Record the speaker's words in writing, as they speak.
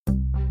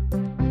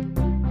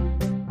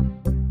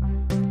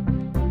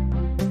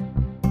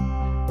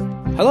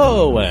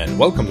Hello and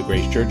welcome to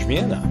Grace Church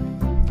Vienna.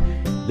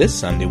 This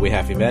Sunday we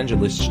have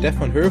evangelist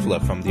Stefan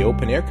Höfler from the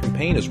Open Air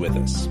Campaign is with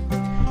us.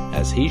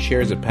 As he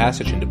shares a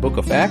passage in the book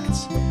of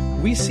Acts,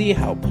 we see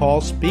how Paul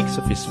speaks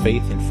of his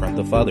faith in front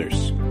of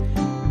others.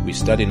 We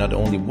study not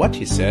only what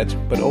he said,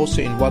 but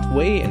also in what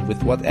way and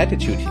with what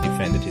attitude he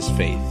defended his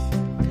faith.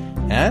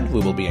 And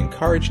we will be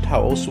encouraged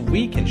how also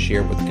we can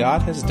share what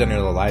God has done in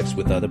our lives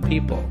with other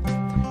people.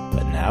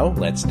 But now,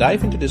 let's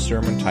dive into the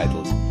sermon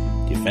titled,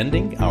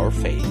 Defending Our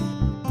Faith.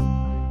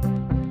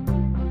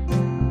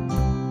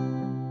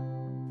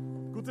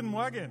 Guten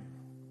Morgen.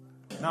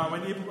 Now,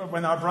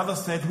 when our brother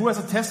said, who has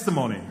a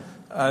testimony?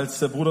 Als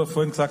der Bruder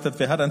vorhin gesagt hat,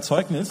 wer hat ein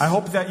Zeugnis, I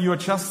hope that you are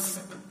just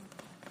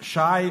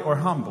shy or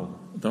humble.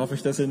 da hoffe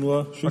ich, dass ihr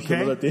nur schüchtern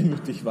Okay. oder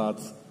demütig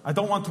wart. I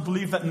don't want to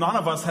believe that none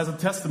of us has a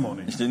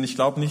testimony. Ich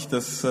glaube nicht,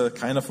 dass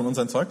keiner von uns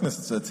ein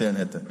Zeugnis zu erzählen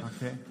hätte.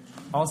 Okay.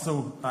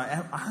 Also,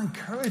 I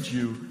encourage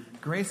you,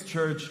 Grace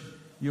Church,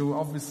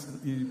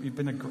 you've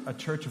been a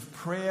church of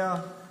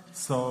prayer,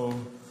 so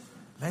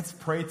let's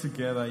pray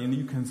together. And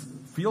you can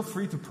feel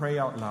free to pray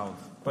out loud,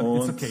 but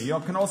it's okay. You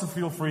can also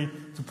feel free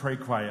to pray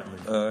quietly.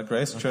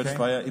 Grace Church Okay.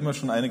 war ja immer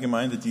schon eine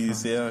Gemeinde, die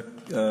sehr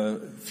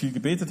viel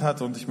gebetet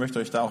hat, und ich möchte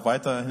euch da auch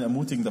weiterhin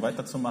ermutigen, da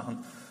weiterzumachen.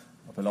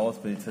 Ob ihr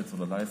laut betet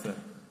oder leise.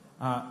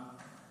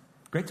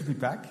 Great to be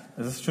back.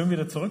 Es ist schön,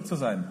 wieder zurück zu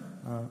sein.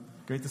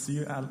 Great to see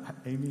you,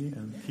 Amy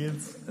and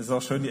kids. Es ist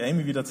auch schön, die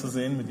Amy wieder zu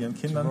sehen mit ihren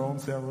Kindern Jerome,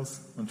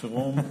 servus. und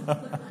Jerome.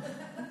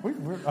 We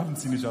haven't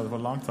seen each other for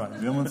a long time.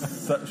 Wir haben uns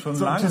schon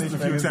So lange just nicht a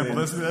mehr few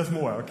examples. gesehen. There's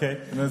more, okay?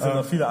 Und es sind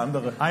noch viele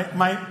andere.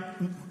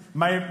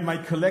 My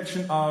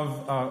collection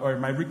of or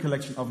my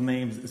recollection of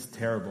names is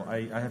terrible.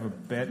 I have a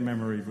bad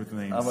memory with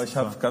names. Aber ich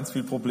habe ganz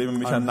viele Probleme,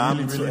 mich I'm an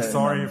Namen zu really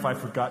sorry erinnern. if I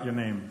forgot your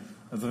name.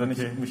 Also wenn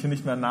Okay. ich mich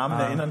nicht mehr an Namen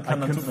erinnern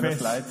kann, dann tut mir das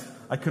leid.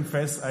 I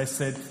confess. I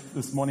said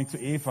this morning to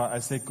Eva.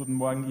 I said, "Guten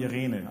Morgen,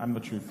 Irene." I'm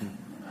not sure if you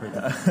heard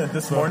that.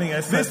 This morning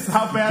I said, This is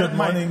how bad good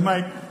morning,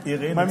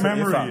 Irene my to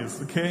memory Eva.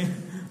 is. Okay.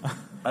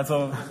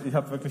 Also ich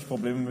habe wirklich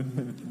Probleme,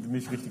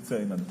 mich richtig zu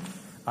erinnern.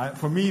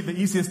 For me, the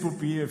easiest would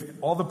be if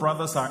all the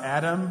brothers are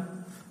Adam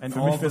and Für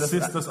all mich the wäre das-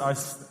 sisters are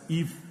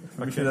Eve.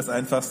 Für mich wäre das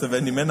Einfachste,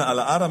 wenn die Männer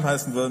alle Adam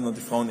heißen würden und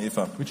die Frauen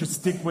Eva. We should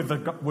stick with the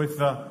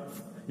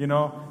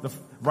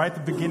right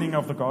at the beginning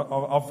of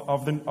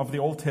the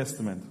Old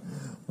Testament.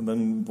 Und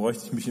dann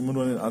bräuchte ich mich immer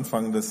nur an den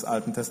Anfang des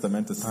Alten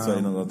Testamentes zu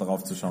erinnern oder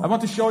darauf zu I schauen.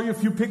 want to show you a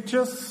few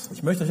pictures.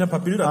 Ich möchte euch ein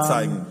paar Bilder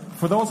zeigen.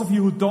 For those of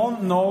you who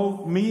don't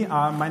know me,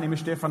 my name is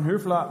Stefan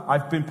Höfler.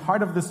 I've been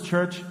part of this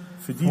church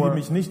Für die, die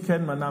mich nicht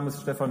kennen, mein Name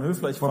ist Stefan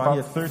Höfler. Ich for war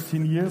about hier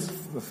 13 years.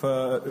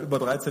 vor über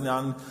 13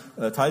 Jahren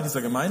Teil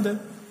dieser Gemeinde.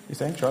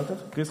 Ist eingeschaltet?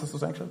 Chris, hast du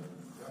es eingeschaltet?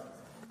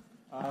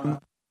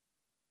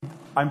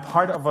 I'm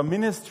part of a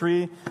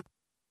ministry,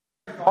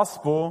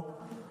 gospel,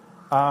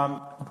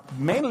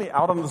 mainly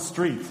out on the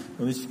street.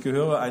 Und ich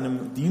gehöre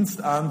einem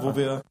Dienst an, wo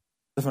wir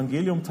das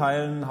Evangelium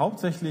teilen,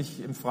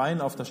 hauptsächlich im Freien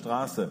auf der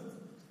Straße.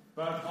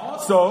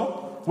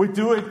 So we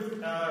do it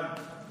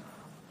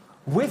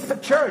with the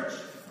church.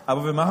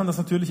 Aber wir machen das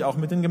natürlich auch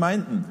mit den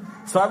Gemeinden.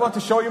 So I want to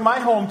show you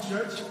my home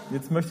church.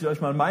 Jetzt möchte ich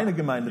euch mal meine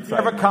Gemeinde If you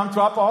ever zeigen. come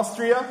to Upper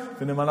Austria,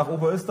 Wenn ihr mal nach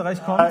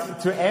Oberösterreich kommt,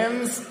 to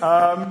Enns,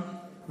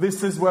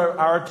 this is where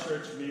our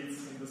church meets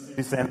in the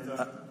city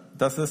center.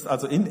 das ist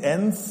also in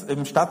Enns,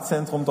 im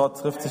Stadtzentrum, dort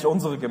trifft sich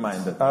unsere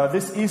Gemeinde.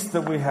 This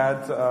Easter we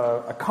had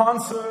a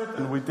concert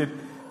and we did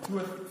 2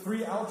 or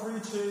 3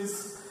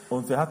 outreaches.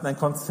 Und wir hatten ein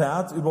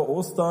Konzert über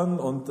Ostern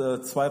und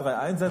 2, 3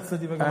 Einsätze,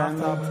 die wir gemacht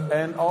haben.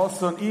 And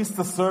also an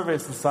Easter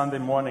service on Sunday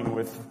morning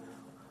with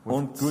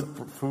Und good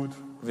food.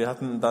 wir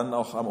hatten dann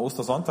auch am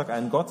Ostersonntag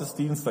einen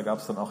Gottesdienst, da gab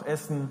es dann auch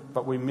Essen.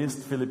 But we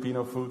missed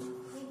Filipino food.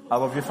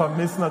 Aber wir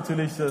vermissen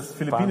natürlich das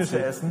philippinische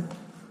Fancy. Essen.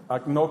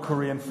 No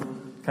Korean food.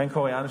 Kein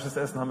koreanisches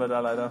Essen haben wir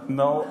da leider.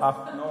 No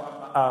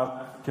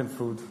African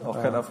food.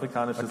 Auch kein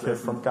afrikanisches Okay,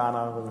 Essen. from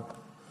Ghana.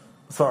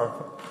 Sorry.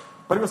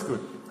 But it was good.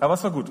 Aber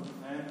es war gut. And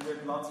we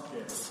had lots of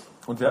guests.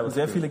 Und wir hatten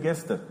sehr viele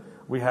Gäste.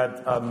 We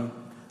had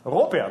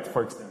Robert,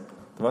 for example.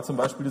 Da war zum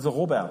Beispiel dieser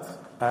Robert.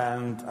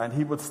 And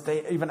he would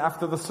stay even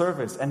after the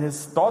service. And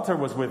his daughter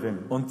was with him.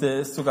 Und der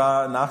ist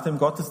sogar nach dem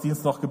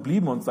Gottesdienst noch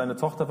geblieben und seine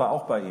Tochter war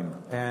auch bei ihm.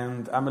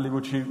 And Emily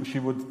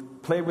she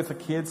would play with the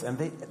kids, and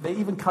they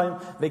even came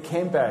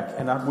back,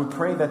 and we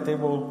pray that they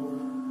will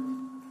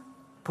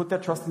put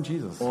their trust in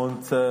Jesus.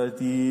 Und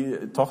die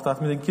Tochter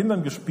hat mit den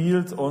Kindern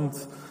gespielt und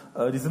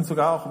die sind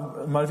sogar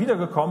auch mal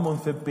wiedergekommen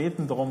und wir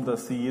beten darum,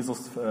 dass sie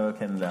Jesus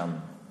kennenlernen.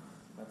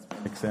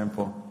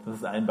 Example. Das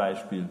ist ein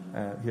Beispiel.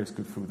 Here's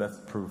good food. That's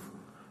proof.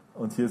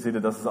 Und hier seht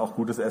ihr, dass es auch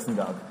gutes Essen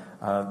gab.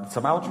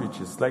 Some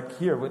outreaches, like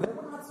here.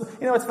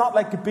 It's not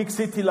like a big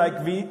city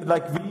like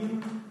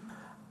Wien.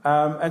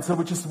 And so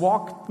we just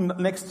walked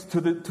next to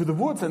the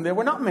woods, and there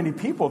were not many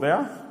people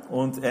there.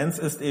 Und Enns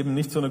ist eben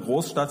nicht so eine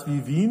Großstadt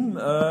wie Wien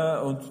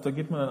und da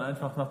geht man dann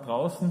einfach nach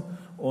draußen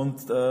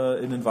und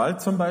in den Wald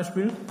zum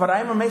Beispiel. But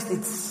I'm amazed,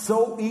 it's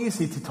so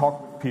easy to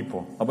talk with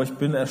people. Aber ich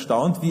bin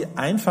erstaunt, wie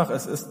einfach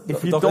es ist,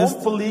 If you doch don't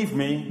ist, believe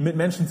me, mit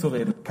Menschen zu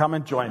reden. come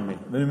and join me.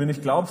 Wenn du mir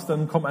nicht glaubst,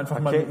 dann komm einfach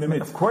mal mit mir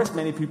mit. Of course,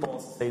 many people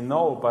say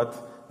no, but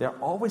there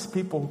are always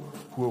people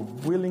who are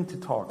willing to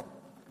talk.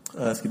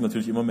 Es gibt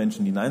natürlich immer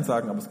Menschen, die Nein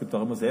sagen, aber es gibt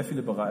auch immer sehr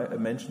viele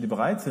Menschen, die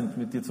bereit sind,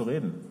 mit dir zu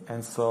reden.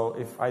 And so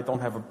if I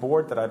don't have a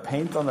board that I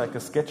paint on, like a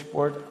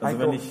sketchboard, Also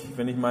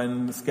wenn ich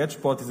mein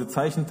Sketchboard, diese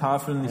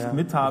Zeichentafeln nicht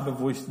mit habe,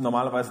 wo ich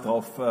normalerweise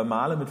drauf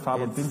male mit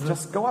Farbe und Pinsel,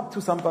 just go up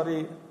to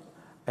somebody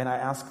and I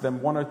ask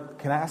them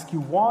can I ask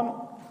you one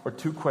or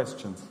two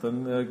questions?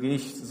 dann gehe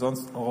ich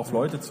sonst auch auf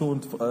Leute zu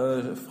und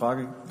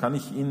frage, kann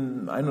ich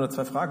ihnen 1 oder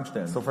 2 Fragen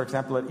stellen? So for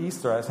example, at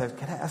Easter, I said,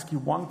 can I ask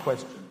you one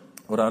question?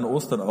 Oder an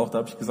Ostern auch, da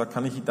habe ich gesagt,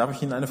 darf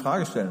ich Ihnen eine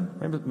Frage stellen?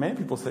 Many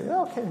people say,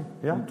 yeah, okay,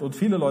 yeah. Und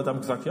viele Leute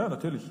haben gesagt, ja,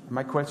 natürlich.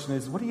 My question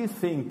is, what do you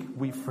think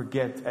we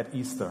forget at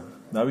Easter?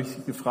 Da habe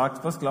ich gefragt,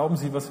 was glauben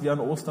Sie, was wir an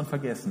Ostern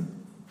vergessen?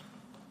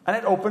 And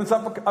it opens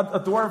up a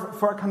door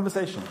for a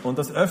conversation. Und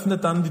das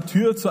öffnet dann die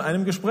Tür zu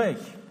einem Gespräch.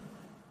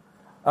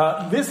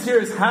 This here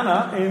is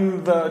Hannah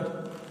in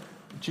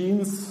the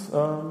jeans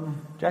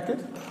jacket.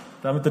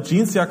 Da mit der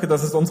Jeansjacke,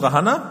 das ist unsere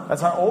Hannah.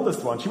 That's our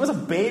oldest one. She was a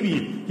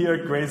baby here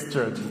at Grace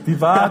Church. Die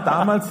war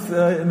damals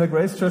in der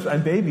Grace Church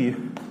ein Baby.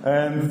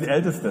 Die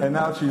älteste. And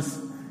now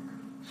she's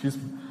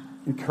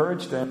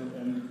encouraged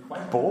and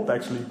quite bold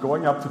actually,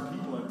 going up to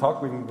people and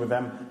talking with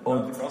them.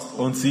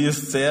 Und sie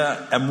ist sehr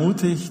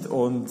ermutigt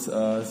und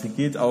sie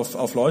geht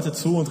auf Leute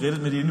zu und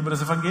redet mit ihnen über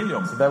das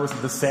Evangelium. So that was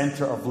the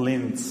center of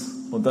Linz.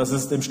 Und das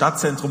ist im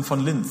Stadtzentrum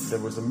von Linz.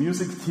 There was a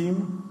music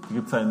team.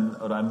 Hier gibt's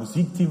ein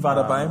Musikteam war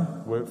dabei.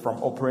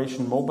 From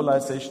Operation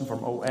Mobilization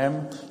from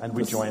OM, and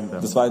we joined them.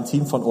 Das war ein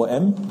Team von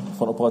OM,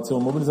 von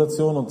Operation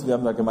Mobilisation, und wir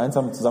haben da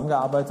gemeinsam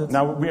zusammengearbeitet.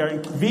 Now we are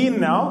in Wien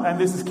now, and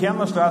this is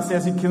Kärntnerstraße,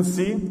 as you can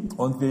see.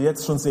 Und wir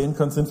jetzt schon sehen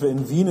können, sind wir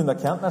in Wien in der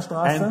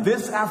Kärntnerstraße. And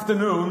this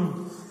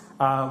afternoon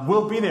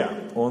we'll be there.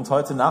 Und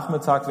heute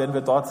Nachmittag werden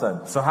wir dort sein.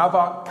 So how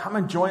about come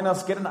and join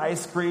us, get an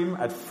ice cream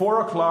at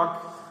 4 o'clock.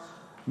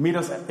 Meet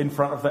us in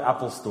front of the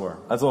Apple Store.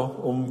 Also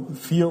um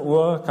 4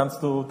 Uhr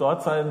kannst du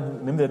dort sein,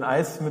 nimm dir ein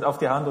Eis mit auf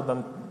die Hand und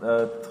dann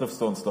triffst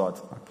du uns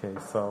dort. Okay,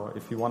 so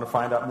if you want to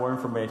find out more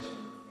information,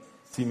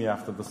 see me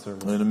after the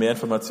service. Wenn du mehr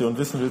Informationen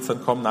wissen willst, dann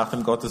komm nach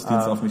dem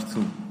Gottesdienst auf mich zu.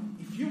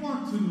 If you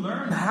want to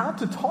learn how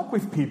to talk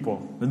with people,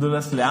 wenn du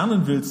das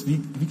lernen willst,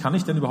 wie kann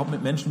ich denn überhaupt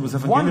mit Menschen über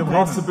das one Evangelium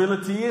reden?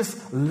 possibility is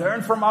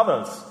learn from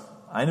others.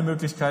 Eine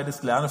Möglichkeit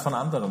ist, lerne von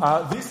anderen.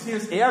 This here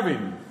is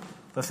Erwin.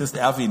 Das ist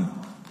Erwin.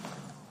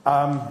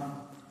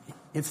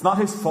 It's not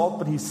his fault,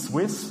 but he's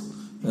Swiss.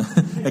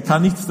 Er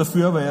kann nichts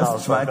dafür, aber er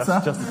ist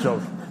Schweizer. That's just a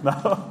joke. No,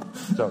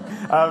 joke.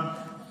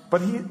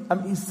 But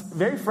he's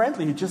very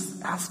friendly. He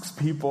just asks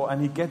people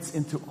and he gets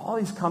into all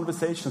these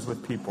conversations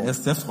with people. Er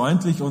ist sehr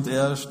freundlich und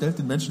er stellt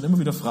den Menschen immer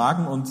wieder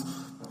Fragen und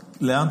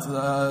lernt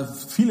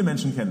viele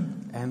Menschen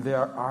kennen. And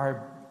there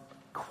are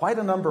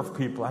quite a number of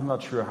people, I'm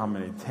not sure how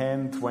many,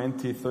 10,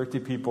 20, 30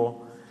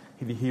 people.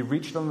 He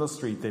reached on the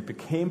street, they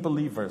became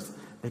believers,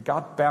 they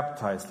got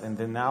baptized and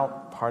they're now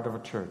part of a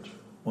church.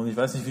 Und ich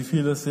weiß nicht, wie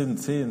viele es sind,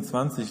 10,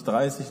 20,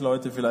 30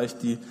 Leute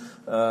vielleicht, die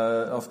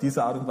auf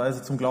diese Art und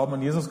Weise zum Glauben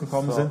an Jesus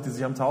gekommen sind, die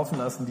sich haben taufen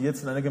lassen, die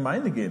jetzt in eine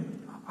Gemeinde gehen.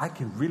 I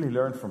can really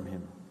learn from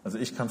him. Also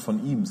ich kann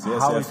von ihm sehr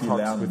viel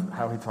lernen.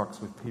 How he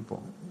talks with people.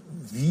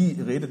 Wie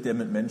redet der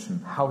mit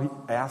Menschen? How he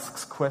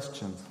asks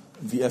questions.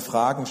 Wie er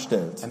Fragen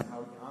stellt. And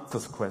how he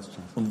answers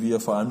questions. Und wie er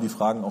vor allem die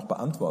Fragen auch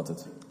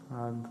beantwortet.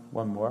 And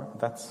one more,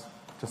 that's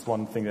just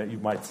one thing that you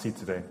might see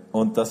today.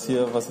 Und das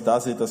hier, was ihr da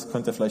seht, das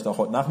könnt ihr vielleicht auch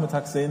heute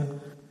Nachmittag sehen.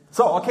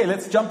 So, okay,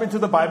 let's jump into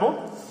the Bible.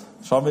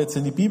 Schauen wir jetzt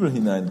in die Bibel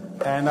hinein.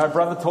 And our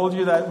brother told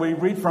you that we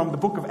read from the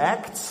book of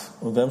Acts.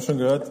 Und wir haben schon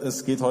gehört,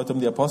 es geht heute um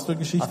die I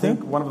Apostelgeschichte.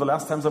 think one of the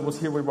last times I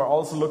was here, we were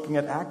also looking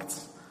at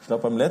Acts. Ich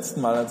glaube, beim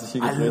letzten Mal, als ich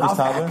hier gepredigt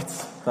love habe,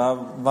 Acts. da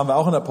waren wir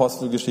auch in der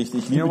Apostelgeschichte.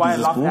 Ich liebe You know why I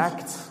dieses love Buch.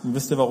 Acts? Und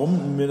wisst ihr,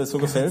 warum mir das so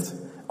gefällt?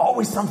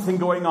 Always something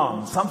going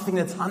on, something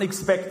that's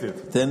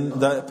unexpected, Denn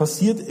da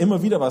passiert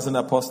immer wieder was in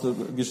der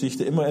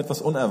Apostelgeschichte, immer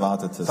etwas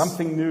Unerwartetes.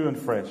 something new and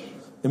fresh.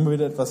 Immer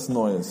wieder etwas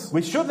Neues. We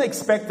shouldn't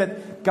expect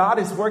that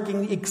God is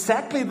working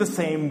exactly the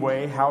same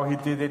way how He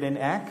did it in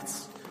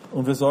Acts.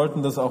 Und wir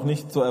sollten das auch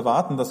nicht so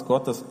erwarten, dass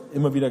Gott das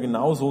immer wieder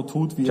genauso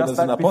tut, wie er das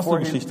in der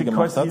Apostelgeschichte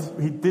gemacht hat.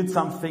 He did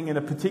something in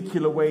a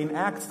particular way in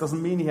Acts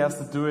doesn't mean He has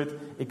to do it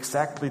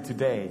exactly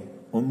today.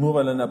 Und nur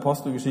weil er in der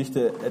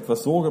Apostelgeschichte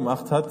etwas so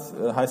gemacht hat,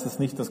 heißt es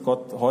nicht, dass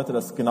Gott heute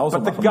das genauso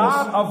But the machen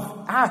muss. God of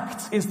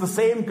Acts is the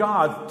same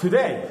God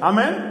today.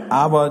 Amen?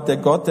 Aber der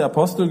Gott der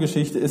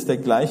Apostelgeschichte ist der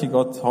gleiche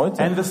Gott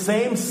heute. And the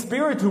same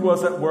Spirit who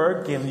was at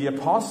work in the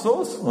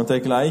apostles Und der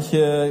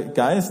gleiche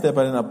Geist, der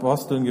bei den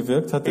Aposteln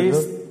gewirkt hat,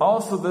 is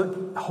also the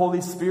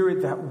Holy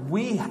Spirit that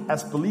we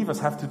as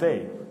believers have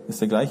today. ist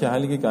der gleiche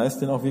Heilige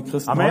Geist, den auch wir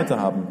Christen Amen. heute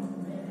haben.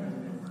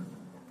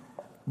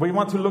 We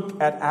want to look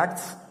at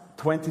Acts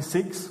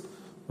 26.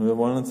 Und wir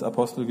wollen uns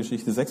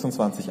Apostelgeschichte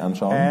 26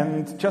 anschauen.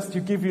 And just to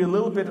give you a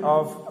little bit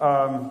of,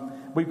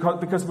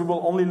 because we will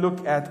only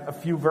look at a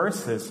few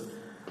verses,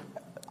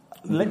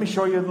 let me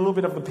show you a little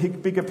bit of the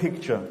bigger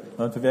picture.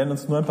 Und wir werden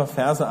uns nur ein paar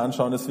Verse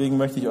anschauen, deswegen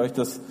möchte ich euch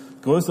das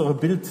größere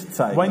Bild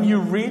zeigen. When you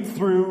read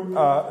through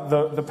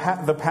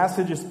the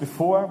passages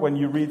before, when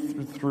you read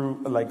through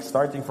like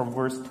starting from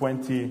verse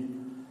 20,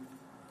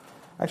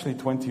 actually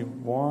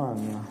 21.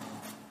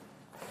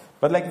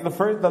 But like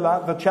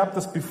the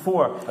chapters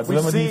before, Also we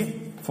wenn man see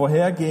die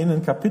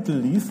vorhergehenden Kapitel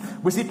liest,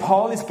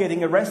 Paul is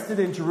getting arrested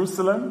in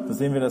Jerusalem. da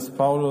sehen wir, dass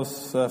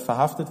Paulus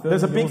verhaftet wird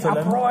There's a in big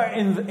Jerusalem. uproar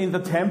in the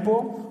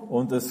temple.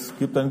 Und es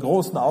gibt einen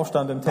großen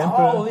Aufstand im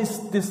Paul Tempel. is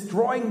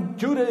destroying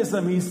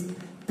Judaism. He's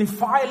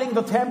defiling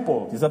the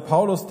temple. Dieser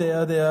Paulus,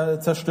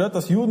 der zerstört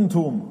das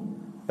Judentum.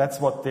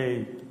 That's what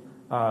they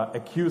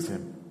accuse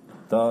him.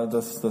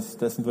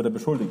 Dessen wird er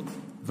beschuldigt.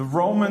 The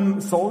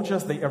Roman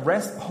soldiers, they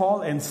arrest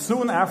Paul, and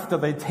soon after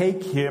they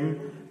take him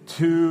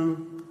to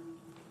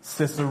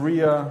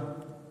Caesarea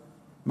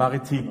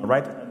Maritima,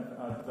 right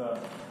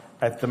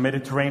at the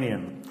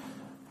Mediterranean.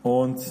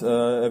 Und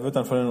Paulus wird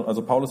dann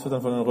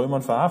von den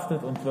Römern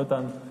verhaftet und wird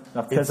dann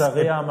nach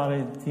Caesarea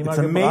Maritima It's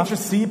a major gebracht.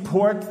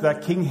 seaport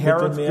that King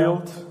Herod Mittelmeer.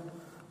 built,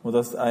 Und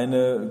das ist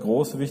eine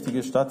große,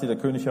 wichtige Stadt, die der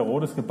König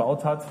Herodes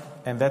gebaut hat.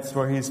 and that's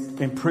where he's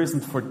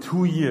imprisoned for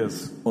 2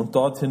 years. Und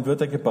dorthin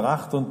wird er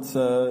gebracht und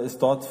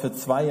ist dort für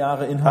 2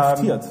 Jahre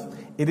inhaftiert.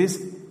 It is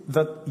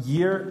the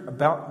year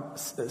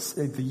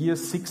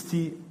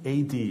 60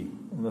 AD.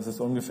 Und das ist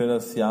ungefähr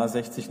das Jahr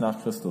 60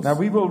 nach Christus. Now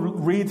we will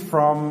read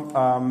from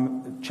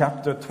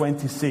chapter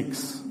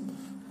 26.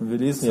 Und wir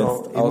lesen So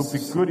jetzt it would aus be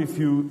good if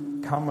you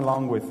come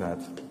along with that.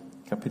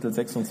 Kapitel But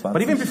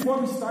 26. even before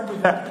we start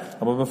with that,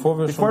 Aber bevor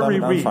wir schon before we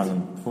damit read.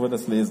 anfangen, bevor wir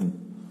das lesen,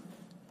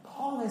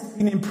 Paul has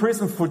been in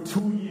prison for 2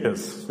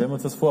 years. stellen wir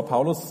uns das vor,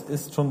 Paulus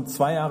ist schon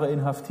 2 Jahre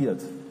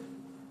inhaftiert.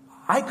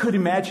 I could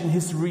imagine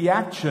his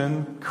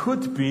reaction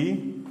could be,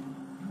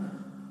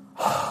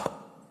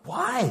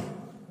 why?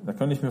 Da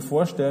könnte ich mir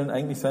vorstellen,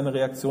 eigentlich seine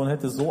Reaktion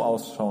hätte so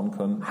ausschauen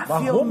können. I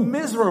feel Warum?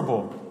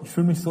 miserable. Ich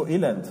fühle mich so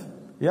elend.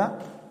 Yeah?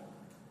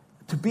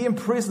 To be in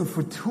prison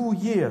for 2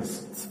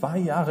 years. 2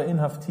 Jahre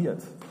inhaftiert.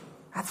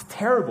 That's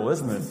terrible,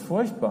 isn't Das it? ist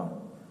furchtbar.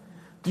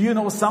 Do you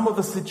know some of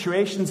the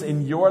situations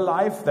in your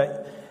life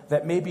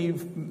that maybe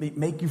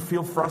make you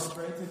feel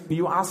frustrated?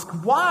 You ask,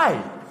 why?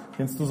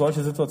 Kennst du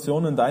solche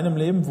Situationen in deinem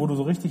Leben, wo du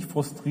so richtig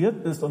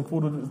frustriert bist und wo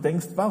du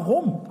denkst,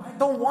 warum?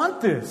 I don't want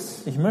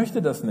this. Ich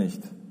möchte das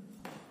nicht.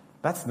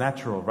 That's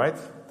natural, right?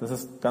 Das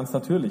ist ganz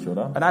natürlich,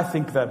 oder? And I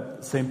think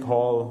that St.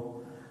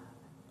 Paul,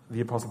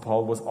 the Apostle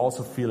Paul, was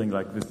also feeling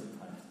like this.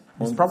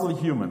 He's probably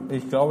human.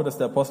 Ich glaube, dass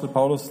der Apostel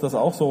Paulus das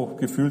auch so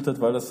gefühlt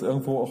hat, weil das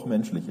irgendwo auch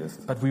menschlich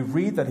ist. But we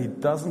read that he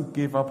doesn't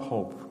give up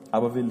hope.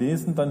 Aber wir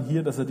lesen dann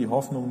hier, dass er die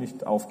Hoffnung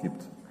nicht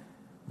aufgibt.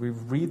 We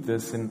read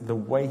this in the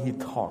way he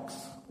talks.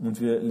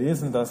 Und wir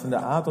lesen das in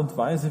der Art und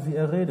Weise, wie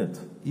er redet.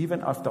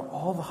 Even after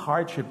all the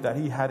hardship that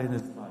he had in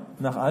his life,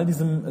 Nach all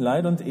diesem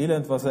Leid und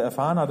Elend, was er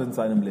erfahren hat in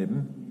seinem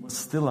Leben, he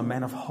was still a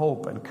man of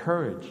hope and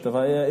courage. da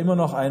war er immer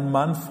noch ein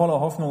Mann voller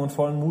Hoffnung und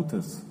vollen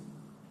Mutes.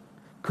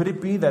 Could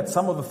it be that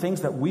some of the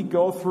things that we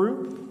go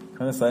through,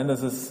 Kann es sein,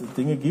 dass es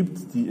Dinge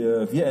gibt, die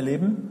wir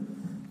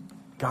erleben,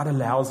 God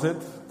allows it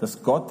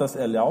dass Gott das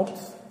erlaubt,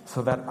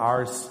 so that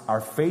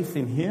our faith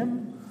in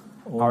him,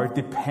 our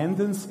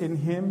dependence in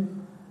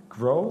him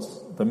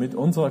grows? damit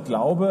unser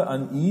Glaube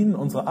an ihn,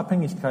 unsere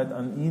Abhängigkeit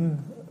an ihn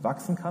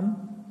wachsen kann?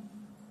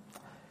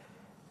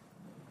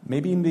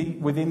 Maybe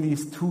within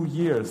these 2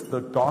 years,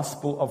 the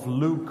Gospel of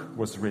Luke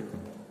was written.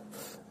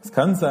 Es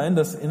kann sein,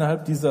 dass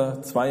innerhalb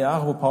dieser 2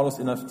 Jahre, wo Paulus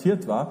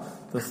inhaftiert war,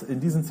 dass in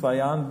diesen 2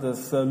 Jahren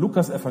das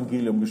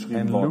Lukas-Evangelium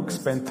geschrieben And worden Luke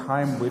ist. spent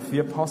time with the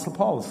Apostle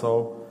Paul,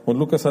 so Und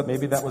Lukas hat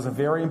maybe that was a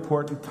very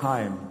important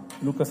time.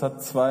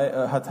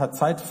 hat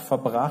Zeit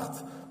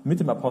verbracht mit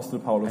dem Apostel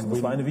Paulus. Und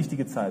das war eine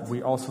wichtige Zeit.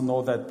 We also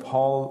know that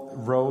Paul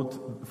wrote,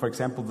 for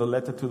example, the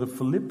letter to the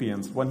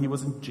Philippians when he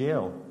was in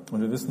jail.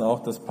 Und wir wissen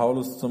auch, dass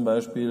Paulus zum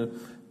Beispiel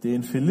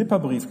den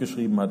Philipperbrief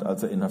geschrieben hat,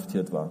 als er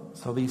inhaftiert war.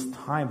 So these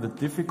times, the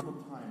difficult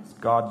times,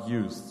 God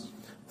used.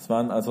 Es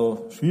waren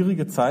also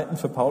schwierige Zeiten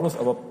für Paulus,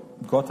 aber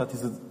Gott hat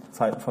diese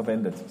Zeiten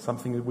verwendet.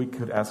 Something that we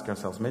could ask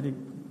ourselves, maybe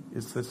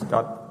is this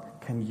God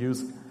can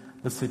use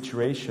the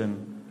situation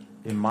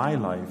in my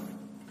life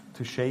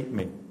to shape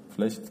me.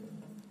 Vielleicht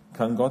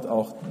kann Gott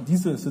auch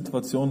diese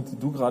Situation, die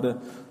du gerade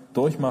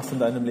durchmachst in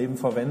deinem Leben,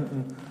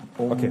 verwenden,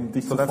 um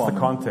dich so zu that's the formen.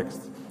 context.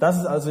 Das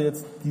ist also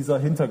jetzt dieser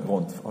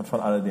Hintergrund von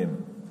alledem.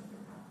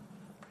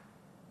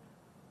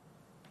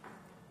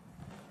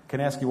 Can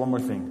I ask you one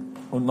more thing?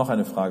 Und noch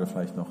eine Frage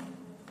vielleicht noch.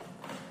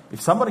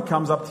 If somebody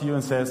comes up to you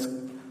and says,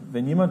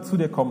 Wenn jemand zu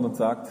dir kommt und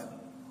sagt,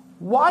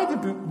 why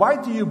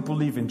do you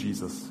believe in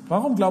Jesus?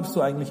 warum glaubst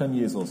du eigentlich an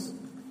Jesus?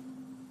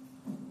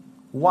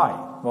 Why?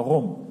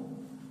 Warum?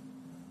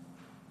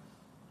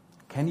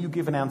 Can you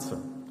give an answer?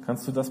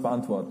 Kannst du das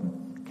beantworten?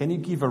 Can you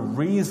give a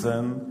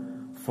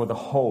reason for the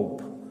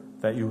hope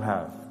that you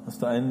have?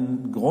 Hast du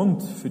einen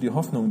Grund für die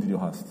Hoffnung, die du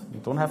hast? You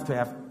don't have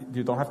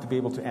to be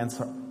able to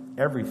answer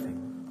everything.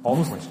 All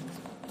questions.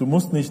 Du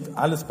musst nicht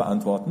alles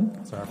beantworten.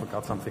 Sorry, I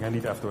forgot something I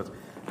need afterwards.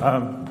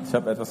 Ich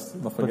habe etwas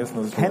noch vergessen,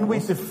 was ich Can tun we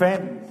muss.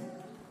 defend?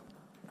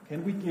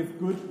 Can we give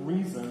good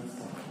reasons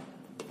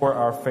for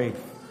our faith?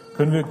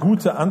 Können wir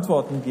gute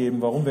Antworten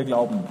geben, warum wir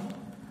glauben?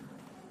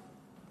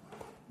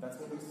 That's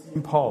what we see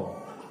in Paul.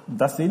 Und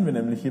das sehen wir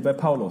nämlich hier bei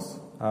Paulus.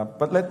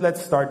 But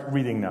let's start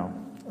reading now.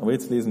 Aber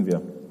jetzt lesen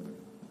wir.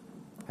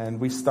 And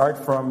we start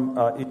from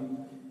in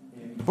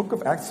book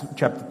of Acts,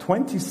 chapter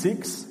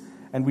 26,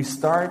 and we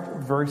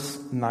start verse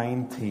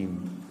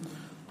 19.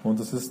 Und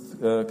es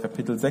ist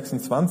Kapitel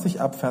 26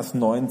 ab Vers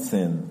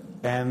 19.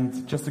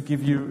 And just to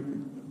give you,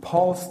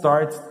 Paul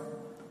starts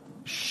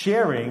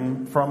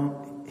sharing from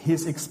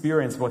his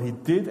experience, what he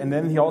did, and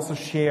then he also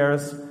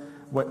shares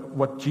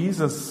what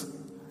Jesus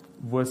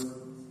was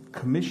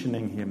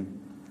commissioning him.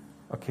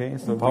 Okay,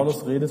 so und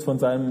Paulus redet von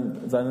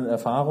seinen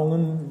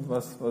Erfahrungen,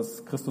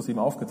 was Christus ihm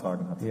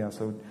aufgetragen hat. Yeah,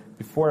 so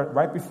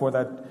right before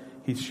that,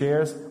 he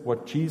shares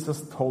what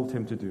Jesus told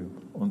him to do.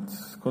 Und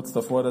kurz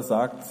davor, da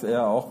sagt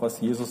er auch,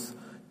 was Jesus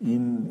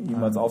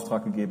ihm als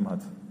Auftrag gegeben hat.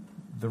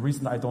 The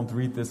reason I don't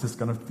read this is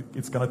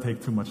it's gonna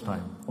take too much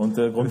time. Und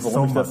der Grund,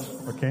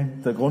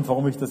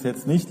 warum ich das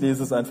jetzt nicht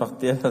lese, ist einfach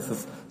der, dass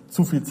es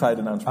zu viel Zeit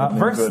in Anspruch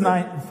nehmen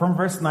würde. From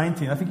verse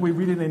 19, I think we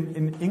read it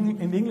in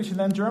English and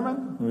then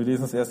German. Und wir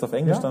lesen es erst auf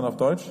Englisch, dann auf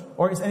Deutsch.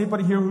 Or is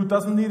anybody here who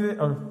doesn't need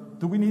it, or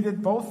do we need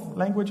it both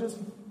languages?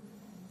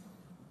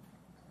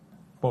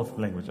 Both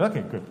languages.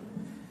 Okay, good.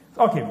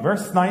 Okay,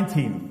 verse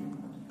 19.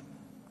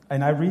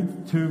 And I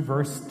read to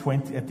verse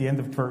 20 at the end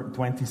of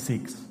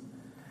 26.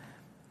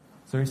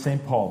 So he's saying,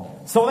 Paul,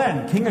 so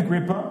then, King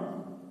Agrippa,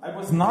 I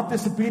was not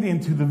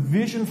disobedient to the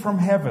vision from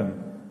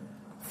heaven.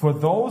 For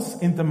those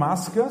in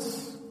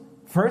Damascus,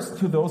 first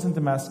to those in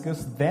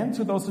Damascus, then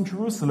to those in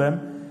Jerusalem,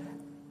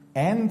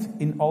 and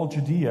in all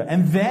Judea,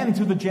 and then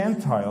to the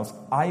Gentiles,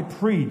 I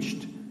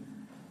preached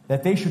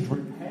that they should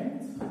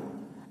repent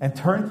and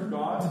turn to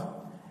God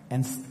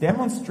and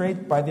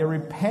demonstrate their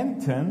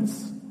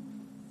repentance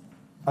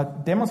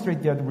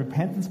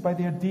by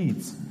their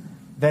deeds.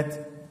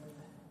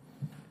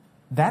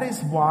 That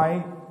is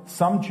why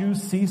some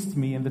Jews seized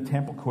me in the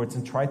temple courts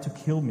and tried to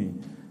kill me.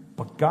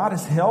 But God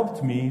has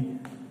helped me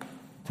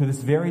to this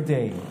very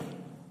day.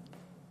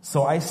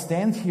 So I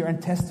stand here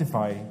and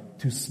testify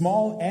to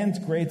small and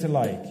great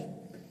alike.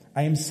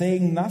 I am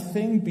saying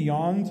nothing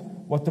beyond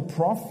what the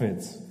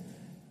prophets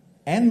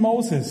and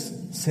Moses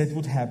said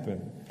would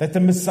happen. That the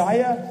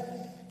Messiah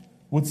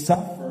would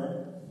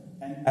suffer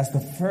and as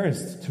the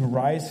first to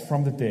rise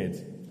from the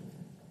dead,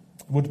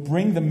 would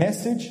bring the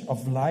message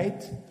of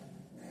light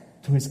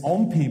to his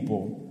own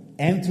people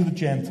and to the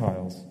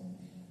Gentiles.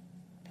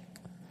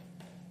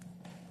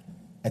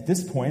 At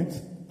this point,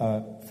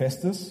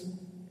 Festus,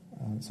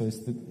 so it's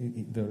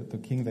the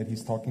king that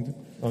he's talking to,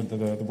 or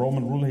the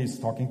Roman ruler he's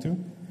talking to.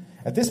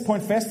 At this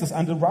point, Festus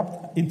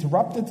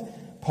interrupted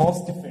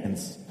Paul's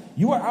defense.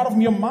 You are out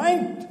of your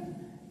mind,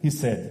 he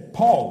said.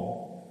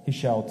 Paul, he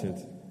shouted,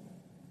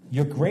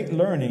 your great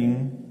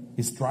learning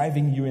is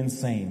driving you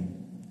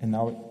insane. And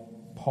now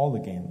Paul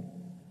again.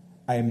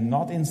 I am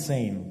not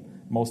insane,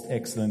 most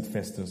excellent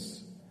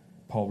Festus,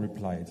 Paul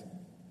replied.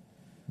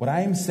 What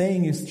I am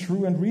saying is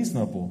true and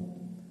reasonable.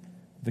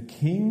 The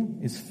king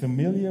is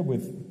familiar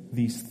with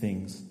these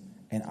things,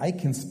 and I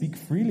can speak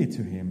freely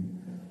to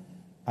him.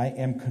 I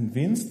am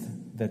convinced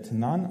that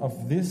none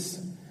of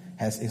this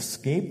has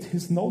escaped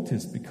his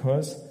notice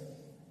because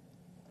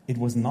it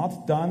was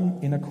not done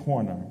in a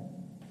corner.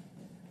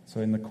 So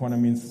in the corner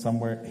means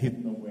somewhere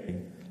hidden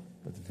away,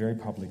 but very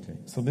publicly.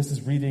 So this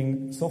is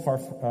reading so far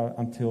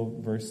until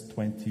verse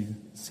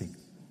 26.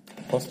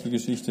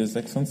 Apostelgeschichte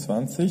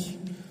 26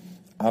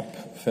 ab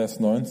Vers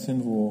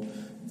 19, wo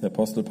der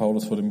Apostel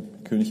Paulus vor dem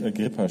König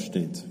Agrippa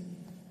steht.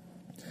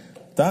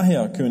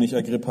 Daher, König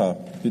Agrippa,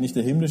 bin ich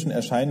der himmlischen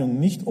Erscheinung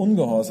nicht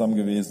ungehorsam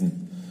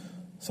gewesen,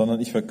 sondern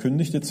ich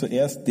verkündigte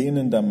zuerst denen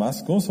in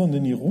Damaskus und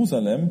in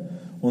Jerusalem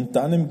und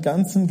dann im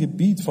ganzen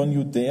Gebiet von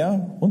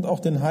Judäa und auch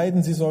den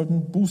Heiden, sie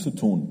sollten Buße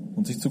tun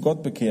und sich zu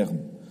Gott bekehren,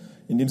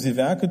 indem sie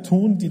Werke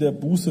tun, die der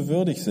Buße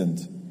würdig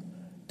sind.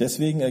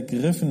 Deswegen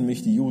ergriffen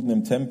mich die Juden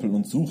im Tempel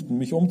und suchten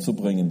mich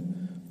umzubringen.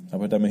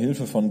 Aber da mir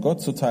Hilfe von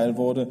Gott zuteil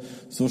wurde,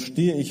 so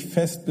stehe ich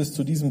fest bis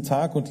zu diesem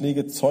Tag und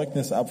lege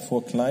Zeugnis ab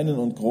vor Kleinen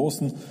und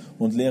Großen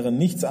und lehre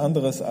nichts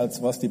anderes,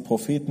 als was die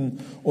Propheten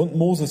und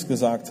Moses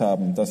gesagt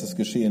haben, dass es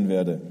geschehen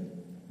werde.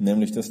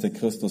 Nämlich, dass der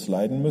Christus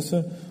leiden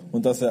müsse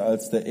und dass er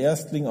als der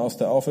Erstling aus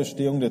der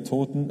Auferstehung der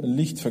Toten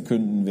Licht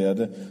verkünden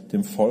werde,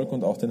 dem Volk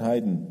und auch den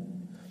Heiden.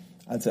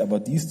 Als er aber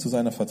dies zu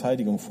seiner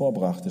Verteidigung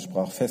vorbrachte,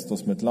 sprach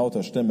Festus mit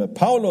lauter Stimme,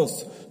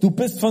 Paulus, du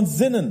bist von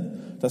Sinnen!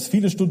 Das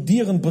viele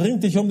Studieren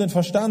bringt dich um den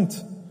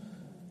Verstand.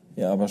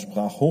 Er aber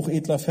sprach,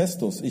 hochedler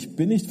Festus, ich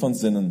bin nicht von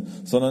Sinnen,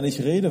 sondern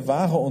ich rede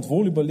wahre und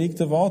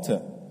wohlüberlegte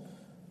Worte.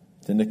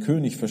 Denn der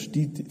König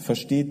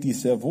versteht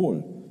dies sehr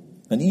wohl.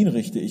 An ihn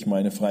richte ich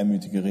meine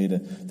freimütige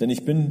Rede, denn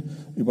ich bin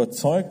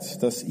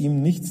überzeugt, dass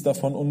ihm nichts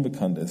davon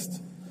unbekannt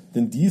ist.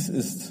 Denn dies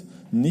ist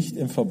nicht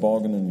im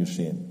Verborgenen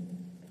geschehen.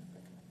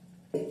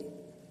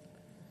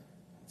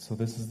 So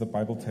this is the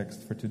Bible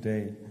text for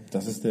today.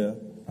 Das ist der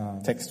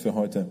Text für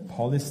heute.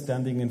 Paul is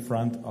standing in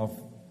front of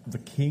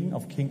King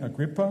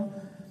Agrippa,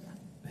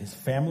 his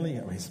family,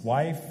 his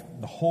wife,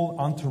 the whole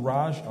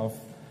entourage of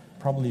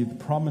probably the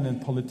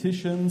prominent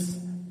politicians,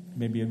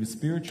 maybe the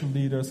spiritual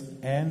leaders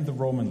and the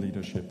Roman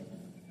leadership.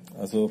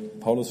 Also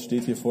Paulus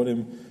steht hier vor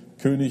dem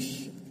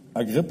König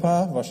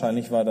Agrippa,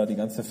 wahrscheinlich war da die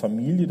ganze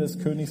Familie des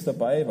Königs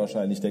dabei,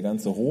 wahrscheinlich der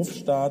ganze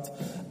Hofstaat,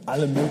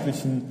 alle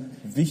möglichen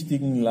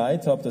wichtigen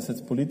Leiter, ob das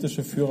jetzt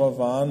politische Führer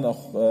waren,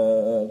 auch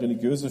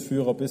religiöse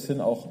Führer, bis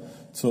hin auch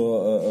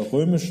zur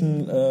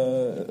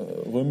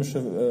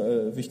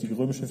wichtige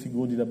römische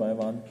Figuren, die dabei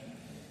waren.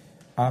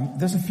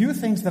 There's a few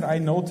things that I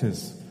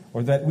notice,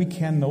 or that we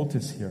can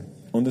notice here.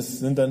 Und es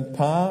sind ein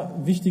paar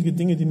wichtige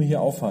Dinge, die mir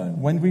hier auffallen.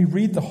 When we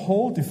read the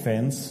whole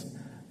defense,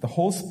 the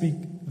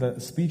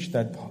speech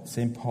that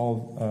St.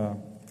 Paul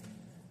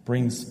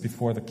brings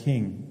before the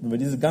king, Wenn wir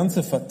diese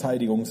ganze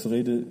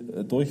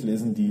Verteidigungsrede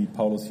durchlesen, die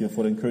Paulus hier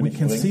vor den we König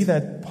can see bringt,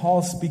 that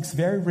Paul speaks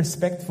very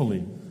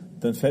respectfully.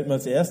 dann fällt mir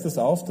als erstes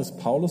auf, dass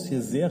Paulus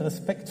hier sehr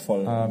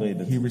respektvoll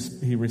redet.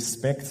 He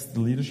respects the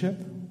leadership.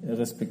 Er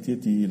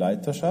respektiert die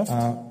Leiterschaft,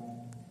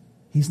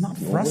 He's not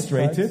die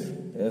Obrigkeit. frustrated,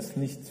 Er ist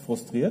nicht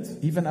frustriert,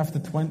 even after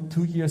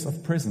 2 years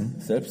of prison,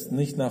 selbst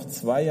nicht nach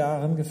 2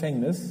 Jahren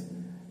Gefängnis.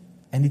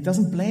 and he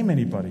doesn't blame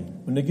anybody.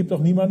 Und er gibt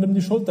auch niemandem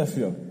die Schuld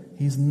dafür.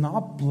 He's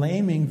not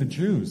blaming the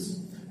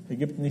Jews. Er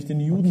gibt nicht den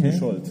Juden die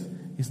Schuld.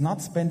 He's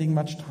not spending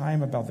much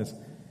time about this.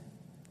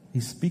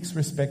 He speaks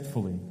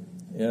respectfully,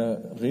 Er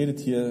redet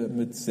hier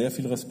mit sehr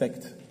viel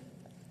Respekt.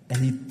 and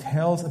he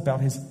tells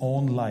about his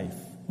own life.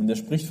 Und er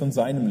spricht von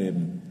seinem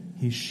Leben.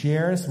 He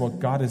shares what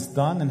God has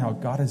done and how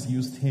God has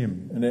used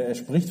him. Und er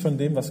spricht von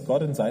dem, was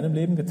Gott in seinem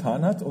Leben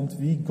getan hat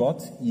und wie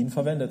Gott ihn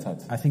verwendet hat.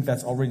 I think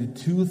that's already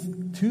two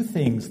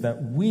things that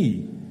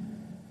we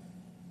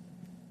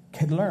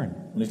can learn.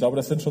 Und ich glaube,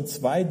 das sind schon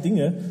 2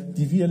 Dinge,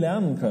 die wir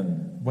lernen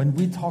können. When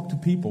we talk to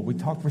people, we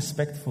talk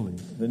respectfully.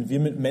 Wenn wir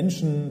mit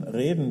Menschen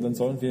reden, dann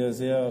sollen wir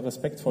sehr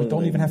respektvoll We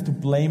don't even reden. have to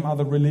blame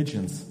other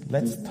religions.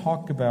 Let's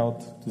talk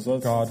about Du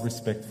sollst God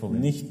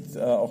respectfully.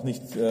 auch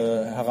nicht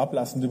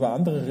herablassend über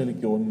andere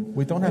Religionen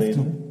We don't have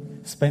to reden,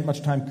 spend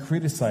much time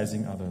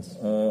criticizing others.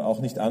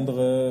 auch nicht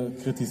andere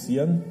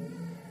kritisieren,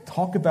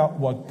 Talk about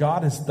what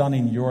God has done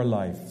in your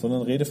life.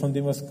 sondern rede von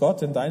dem, was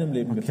Gott in deinem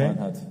Leben Okay. getan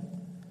hat.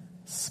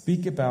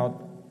 Speak about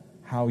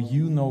how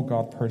you know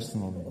God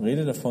personally.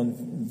 Rede davon,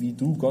 wie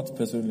du Gott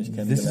persönlich This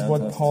is kennengelernt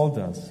what hast. Paul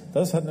does.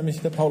 Das hat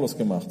nämlich der Paulus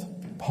gemacht.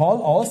 Paul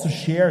also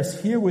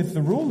shares here with the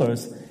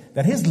rulers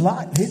that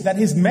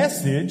his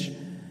message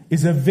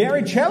is a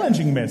very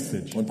challenging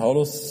message. Und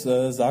Paulus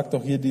sagt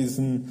doch hier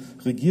diesen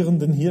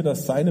Regierenden hier,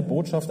 dass seine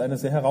Botschaft eine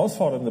sehr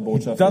herausfordernde He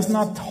Botschaft does ist.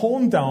 not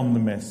tone down the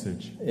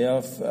message.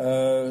 Er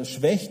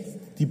schwächt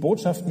die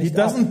Botschaft He nicht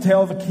ab. doesn't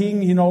tell the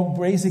king,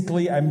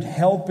 basically I'm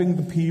helping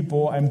the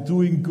people, I'm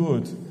doing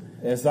good.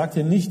 Er sagt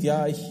hier nicht,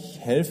 ja, ich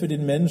helfe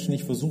den Menschen,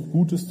 ich versuche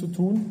Gutes zu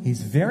tun.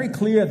 He's very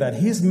clear that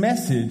his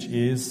message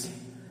is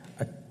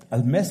a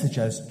message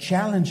as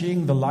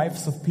challenging the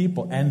lives of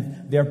people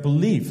and their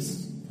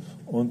beliefs.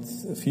 Und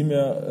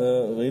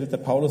vielmehr redet der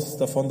Paulus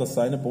davon, dass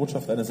seine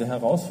Botschaft eine sehr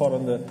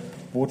herausfordernde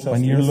Botschaft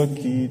When you look-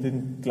 ist, die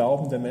den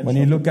Glauben der Menschen When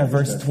you auf look den at Kopf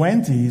verse stellt.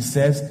 20, he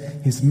says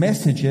his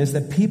message is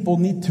that people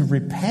need to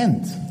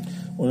repent.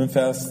 Und in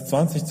Vers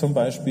 20 zum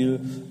Beispiel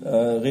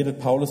redet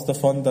Paulus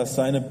davon, dass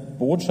seine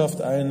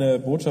Botschaft eine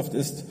Botschaft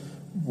ist,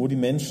 wo die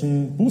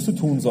Menschen Buße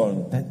tun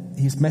sollen. That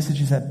his message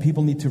is that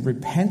people need to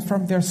repent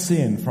from their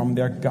sin, from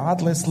their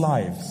godless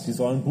lives, Sie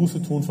sollen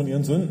Buße tun von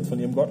ihren Sünden, von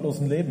ihrem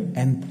gottlosen Leben.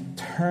 and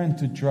turn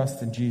to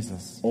trust in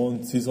Jesus.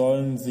 Und sie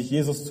sollen sich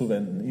Jesus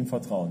zuwenden, ihm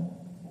vertrauen.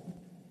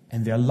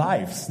 And their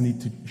lives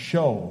need to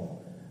show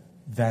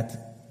that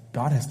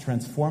God has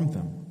transformed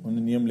them. Und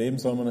in ihrem Leben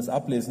soll man es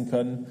ablesen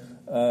können,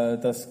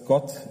 dass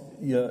Gott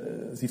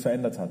sie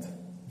verändert hat.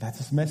 That's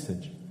his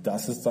message.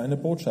 Das ist seine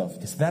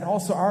Botschaft. Is that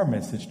also our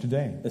message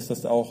today? Ist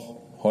das auch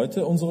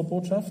heute unsere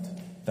Botschaft?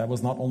 That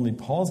was not only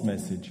Paul's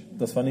message.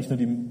 Das war nicht nur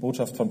die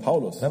Botschaft von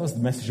Paulus. That was the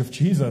message of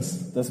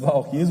Jesus. Das war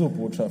auch Jesu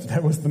Botschaft.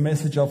 That was the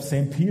message of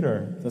St.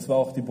 Peter. Das war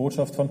auch die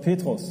Botschaft von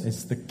Petrus.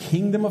 It's the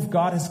kingdom of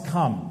God has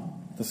come.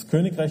 Das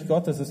Königreich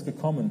Gottes ist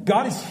gekommen.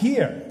 God is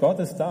here. Gott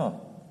ist da.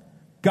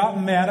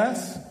 God met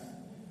us.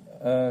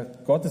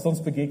 Gott ist uns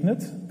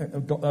begegnet.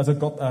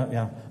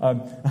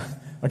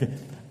 Okay.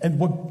 And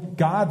what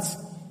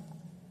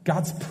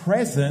God's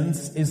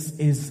presence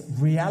is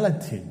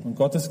reality. Und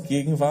Gottes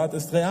Gegenwart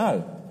ist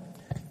real.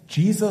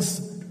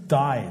 Jesus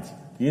died.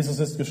 Jesus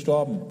ist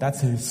gestorben.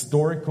 That's a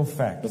historical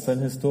fact. Das ist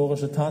eine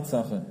historische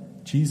Tatsache.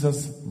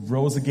 Jesus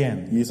rose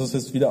again. Jesus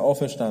ist wieder The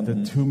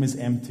auferstanden tomb is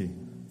empty.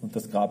 und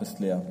das Grab ist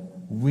leer.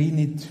 We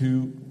need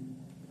to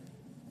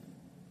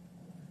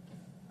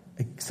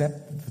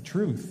accept the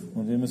truth.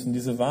 Und wir müssen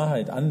diese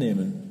Wahrheit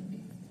annehmen.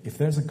 If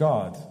there's a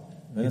God,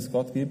 Wenn es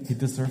Gott gibt, He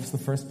deserves the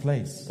first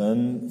place.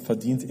 dann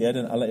verdient er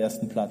den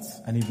allerersten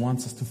Platz. And He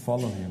wants us to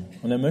follow Him.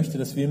 Und er möchte,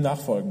 dass wir ihm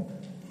nachfolgen.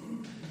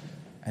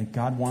 And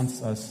God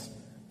wants us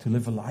to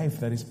live a life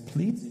that is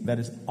pleasing, that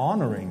is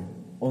honoring.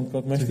 Und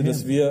Gott möchte, To him.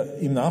 dass wir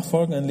ihm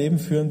nachfolgen, ein Leben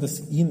führen,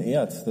 das ihn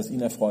ehrt, das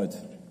ihn erfreut.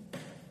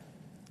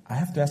 I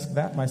have to ask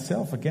that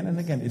myself again and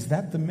again. Is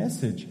that the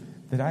message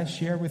that I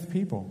share with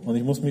people? Und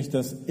ich muss mich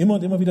das immer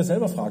und immer wieder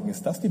selber fragen,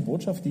 ist das die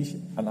Botschaft, die ich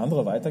an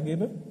andere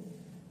weitergebe?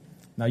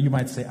 Now you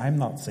might say, I'm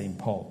not St.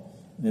 Paul.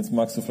 Und jetzt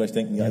magst du vielleicht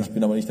denken, ja, ich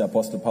bin aber nicht der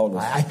Apostel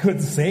Paulus. I couldn't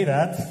say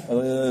that.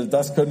 Also,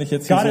 das könnte ich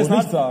jetzt hier God is so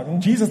nicht not, sagen.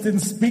 Jesus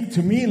didn't speak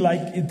to me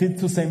like He did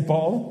to St.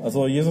 Paul.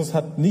 Also Jesus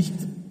hat nicht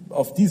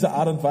auf diese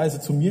Art und Weise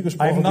zu mir I'm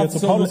gesprochen, wie er not zu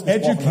so Paulus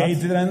gesprochen hat.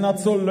 educated and not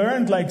so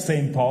learned like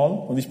St.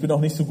 Paul. Und ich bin auch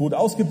nicht so gut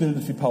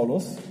ausgebildet wie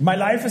Paulus. My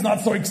life is not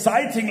so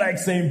exciting like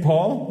St.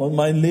 Paul. Und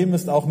mein Leben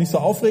ist auch nicht so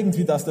aufregend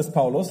wie das des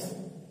Paulus.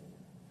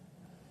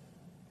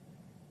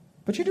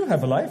 But you do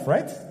have a life,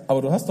 right?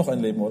 Aber du hast doch ein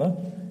Leben, oder?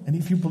 And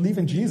if you believe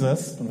in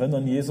Jesus, Und wenn du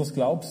an Jesus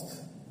glaubst,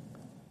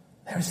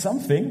 there's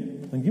something.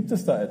 dann gibt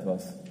es da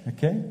etwas.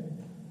 Okay?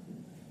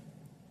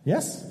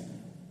 Yes?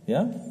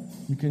 Ja?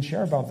 You can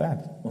share about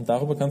that. Und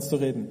darüber kannst du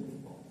reden.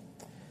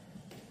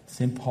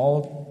 St.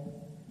 Paul,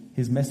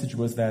 his message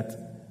was that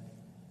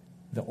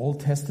the Old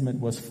Testament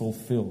was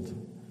fulfilled.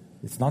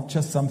 It's not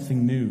just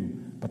something new,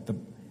 but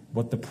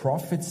what the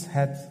prophets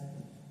had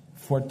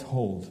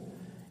foretold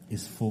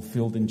is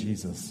fulfilled in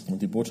Jesus.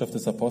 Und die Botschaft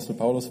des Apostel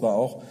Paulus war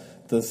auch,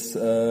 dass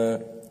er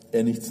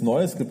nichts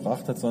Neues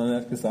gebracht hat, sondern er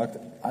hat gesagt,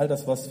 all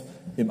das, was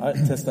im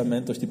Alten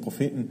Testament durch die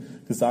Propheten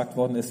gesagt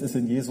worden ist, ist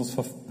in Jesus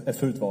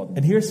erfüllt worden.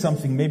 And here's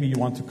something maybe you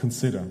want to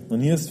consider. Und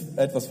hier ist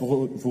etwas,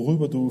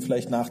 worüber du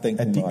vielleicht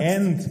nachdenken At the magst.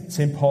 end,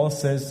 St. Paul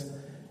says,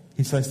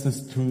 he says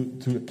this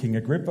to King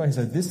Agrippa, he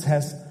said, this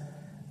has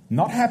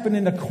not happened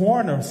in a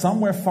corner,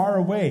 somewhere far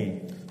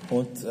away.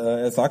 Und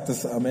er sagt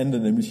es am Ende,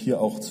 nämlich hier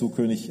auch zu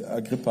König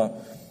Agrippa.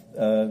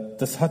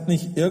 Das hat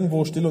nicht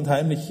irgendwo still und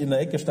heimlich in der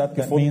Ecke That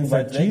stattgefunden, means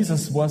that weit weg,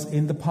 Jesus was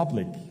in the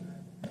public.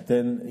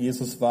 denn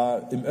Jesus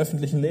war im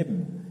öffentlichen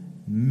Leben.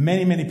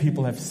 Many, many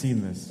people have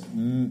seen this.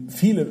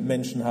 Viele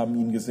Menschen haben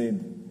ihn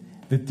gesehen.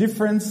 The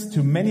difference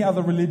to many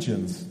other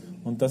religions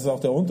Und das ist auch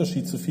der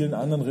Unterschied zu vielen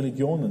anderen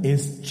Religionen.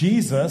 is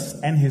Jesus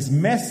and his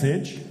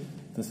message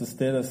Das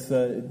ist der, dass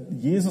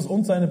Jesus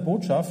und seine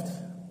Botschaft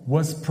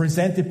was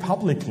presented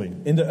publicly.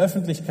 in der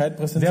Öffentlichkeit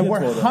präsentiert There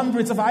were wurde.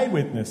 hundreds of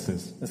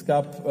eyewitnesses. Es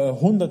gab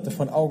hunderte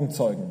von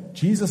Augenzeugen.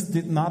 Jesus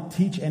did not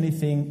teach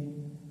anything,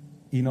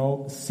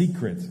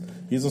 secret.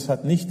 Jesus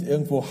hat nicht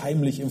irgendwo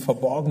heimlich im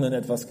Verborgenen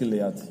etwas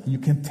gelehrt. You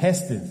can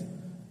test it.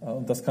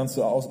 Und das kannst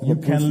du You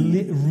can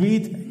überprüfen.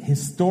 read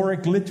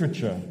historic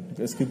literature.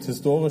 Es gibt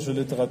historische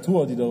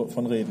Literatur, die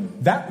davon reden.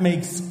 That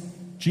makes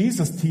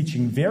Jesus'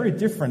 teaching very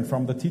different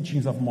from the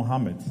teachings of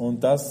Muhammad.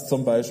 Und das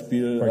zum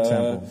Beispiel For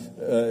example.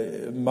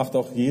 macht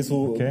auch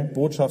Jesu Okay.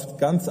 Botschaft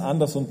ganz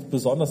anders und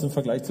besonders im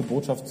Vergleich zur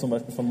Botschaft zum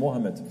Beispiel von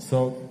Mohammed.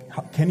 So,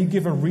 can you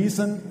give a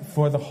reason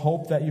for the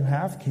hope that you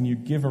have? Can you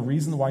give a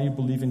reason why you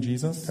believe in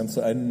Jesus? Kannst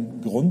du einen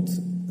Grund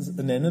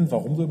nennen,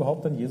 warum du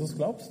überhaupt an Jesus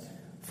glaubst?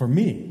 For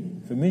me,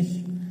 Für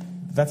mich,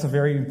 that's a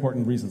very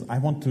important reason.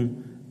 I want to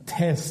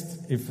test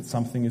if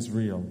something is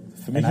real.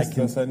 für mich And ist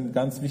das ein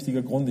ganz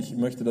wichtiger Grund. Ich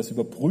möchte das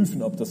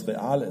überprüfen, ob das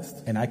real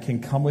ist. I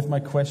can come with my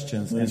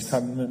questions Und ich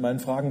kann mit meinen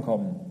Fragen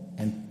kommen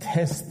and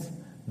test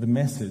the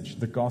message,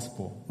 the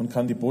gospel. und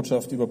kann die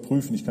Botschaft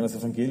überprüfen. Ich kann das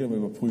Evangelium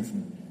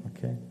überprüfen.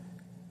 Okay?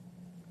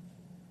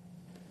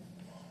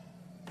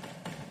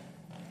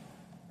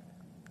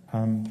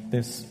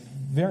 There's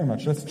very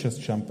much, let's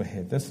just jump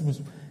ahead. This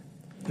was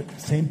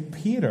St.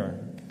 Peter,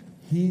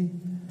 he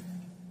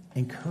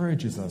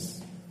encourages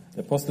us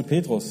Der Apostel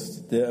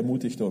Petrus, der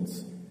ermutigt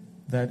uns.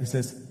 that he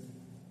says,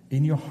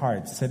 in your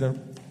heart, set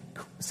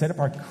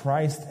apart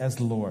Christ as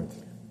Lord.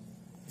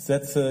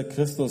 Setze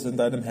Christus in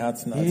deinem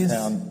Herzen als Is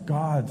Herrn.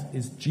 God,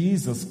 is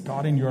Jesus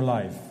God in your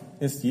life?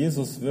 Ist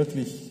Jesus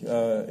wirklich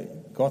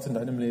Gott in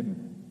deinem Leben?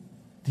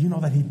 Do you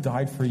know that he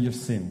died for your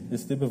sin?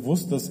 Ist dir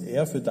bewusst, dass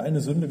er für deine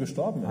Sünde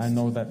gestorben I ist?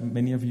 know that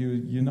many of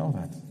you know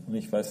that. Und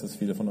ich weiß, dass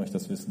viele von euch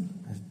das wissen.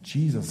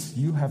 Jesus,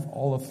 you have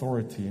all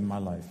authority in my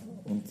life.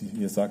 Und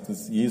ihr sagt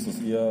es, Jesus,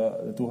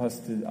 du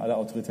hast alle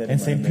Autorität in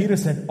And St. meinem Peter Leben.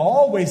 said,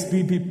 always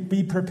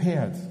be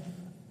prepared.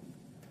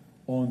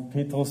 Und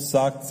Petrus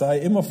sagt, sei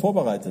immer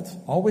vorbereitet.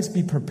 Always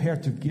be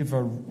prepared to give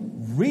a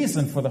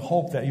reason for the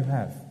hope that you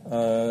have.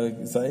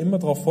 Sei immer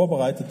darauf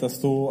vorbereitet, dass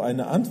du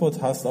eine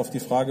Antwort hast auf die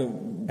Frage,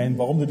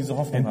 warum du diese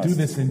Hoffnung And do hast.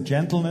 this in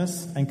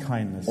gentleness and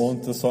kindness.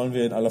 Und das sollen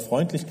wir in aller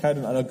Freundlichkeit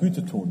und aller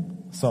Güte tun.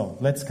 So,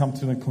 let's come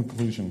to the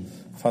conclusion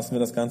Fassen wir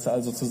das Ganze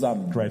also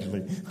zusammen.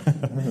 gradually.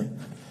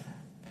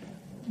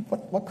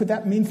 What could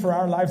that mean for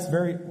our lives?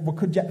 What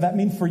could that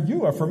mean for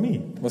you or for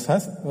me?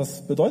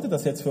 Was bedeutet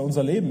das jetzt für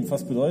unser Leben?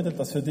 Was bedeutet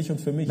das für dich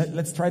und für mich?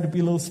 Let's try to be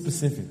a little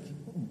specific.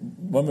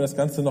 Wollen wir das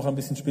Ganze noch ein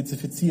bisschen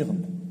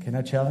spezifizieren? Can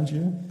I challenge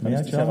you? Kann May I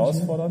ich dich challenge you?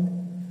 herausfordern?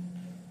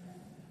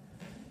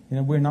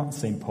 We're not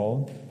St.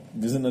 Paul,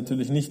 Wir sind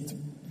natürlich nicht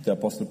der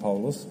Apostel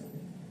Paulus,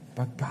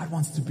 but God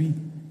wants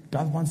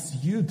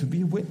you to be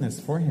a witness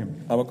for him.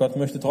 aber Gott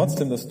möchte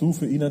trotzdem, dass du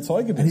für ihn ein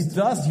Zeuge And he bist.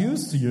 does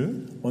use you.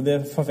 Und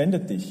er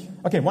verwendet dich.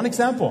 Okay, one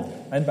example.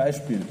 Ein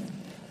Beispiel.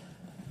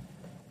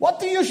 What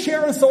do you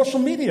share on social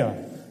media?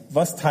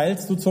 Was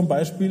teilst du zum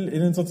Beispiel in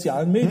den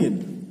sozialen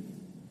Medien?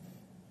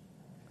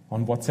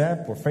 On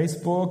WhatsApp or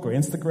Facebook or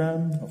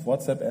Instagram? Auf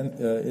WhatsApp,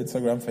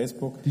 Instagram,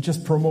 Facebook. Do you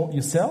just promote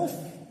yourself?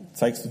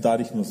 Zeigst du da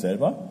dich nur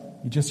selber?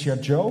 You just share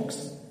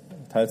jokes?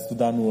 Teilst du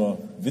da nur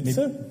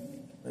Witze?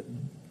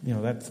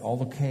 That's all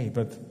okay,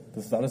 but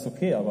Das ist alles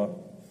okay, aber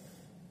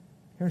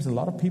there's a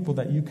lot of people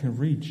that you can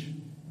reach.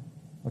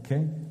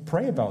 Okay?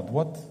 Pray about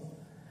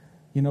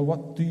You know,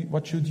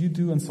 what should you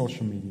do on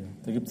social media?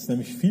 Da gibt es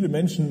nämlich viele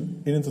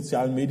Menschen in den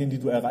sozialen Medien, die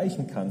du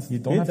erreichen kannst. You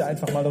don't Bete have-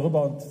 einfach mal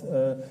darüber und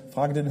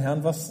frage den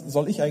Herrn, was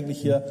soll ich eigentlich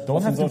hier Don't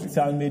auf den have to-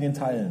 sozialen Medien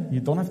teilen? You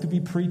don't have to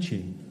be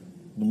preachy.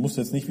 Du musst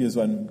jetzt nicht wie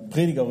so ein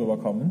Prediger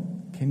rüberkommen,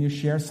 Can you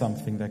share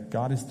something that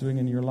God is doing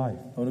in your life?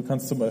 aber du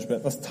kannst zum Beispiel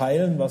etwas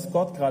teilen, was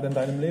Gott gerade in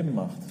deinem Leben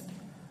macht.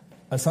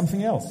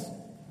 Something else.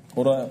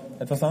 Oder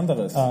etwas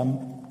anderes.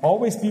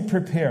 Always be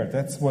prepared.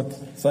 That's what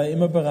Sei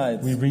immer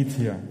bereit. we read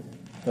here.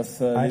 Das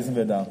lesen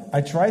wir da.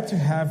 I try to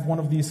have one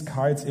of these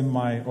cards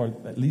or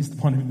at least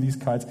one of these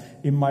cards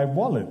in my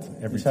wallet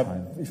every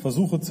time. Ich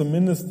versuche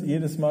zumindest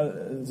jedes Mal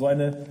so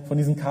eine von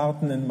diesen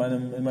Karten in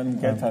meinem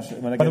Geldtasche,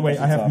 in meiner By the way,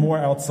 Geldtasche I zu have haben.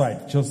 more outside.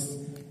 Just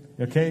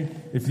okay.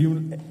 If you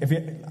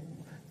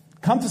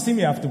come to see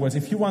me afterwards,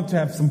 if you want to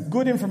have some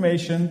good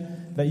information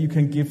that you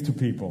can give to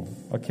people,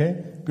 okay?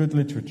 Good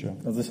literature.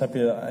 Also ich habe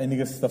hier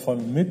einiges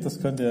davon mit, das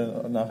könnt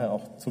ihr nachher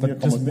auch zu mir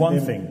But kommen just und one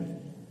mitnehmen. thing.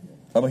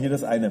 Aber hier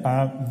das eine.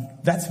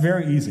 That's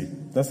very easy.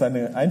 Das ist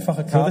eine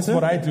einfache So this is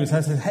what Karte. I do. Is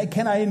I say, hey,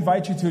 can I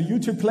invite you to a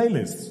YouTube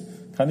playlist?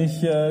 Kann ich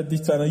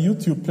dich zu einer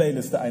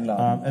YouTube-Playliste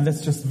einladen? And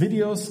that's just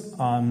videos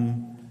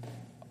on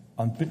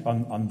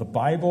the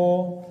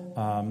Bible,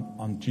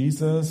 on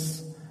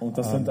Jesus, Und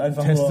das sind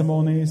einfach nur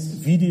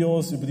testimonies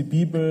Videos über die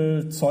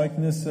Bibel,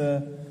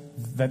 Zeugnisse,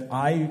 that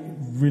I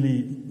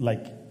really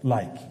like,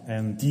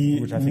 and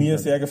die which I mir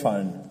that- sehr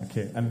gefallen.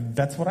 okay, and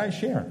that's what I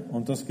share.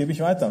 Und das gebe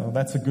ich weiter. So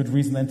that's a good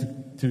reason then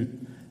to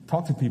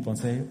talk to people and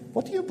say,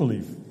 what do you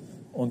believe?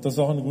 Und das ist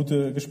auch ein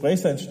guter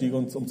Gesprächseinstieg,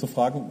 um zu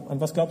fragen, an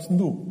was glaubst denn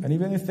du? And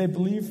even if they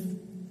believe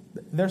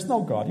there's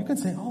no God, you can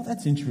say, oh,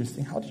 that's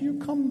interesting. How did you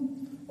come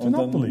to Und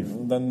not believe?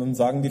 dann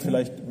sagen die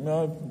vielleicht,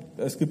 ja,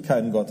 es gibt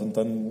keinen Gott. Und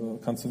dann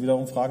kannst du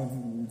wiederum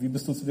fragen, wie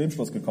bist du zu dem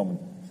Schluss gekommen?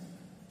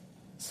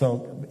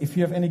 So if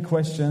you have any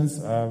questions,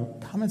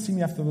 come and see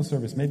me after the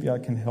service. Maybe I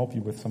can help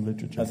you with some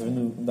literature. Also wenn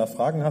du da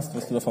Fragen hast,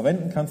 was du da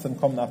verwenden kannst, dann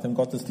komm nach dem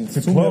Gottesdienst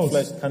To zu mir. close.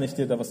 Vielleicht kann ich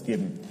dir da was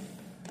geben.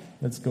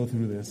 Let's go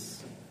through this.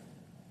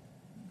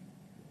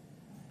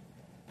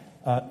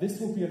 This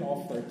will be an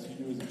offer to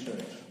you as a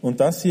church. Und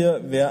das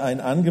hier wäre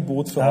ein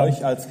Angebot für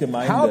euch als How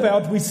Gemeinde.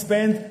 about we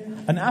spend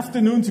an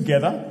afternoon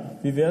together?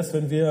 Wie wäre es,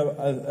 wenn wir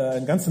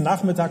einen ganzen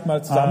Nachmittag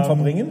mal zusammen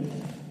verbringen?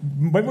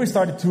 When we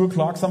start at 2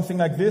 o'clock, something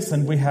like this,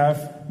 and we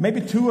have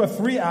maybe 2 or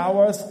 3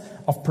 hours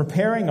of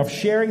preparing, of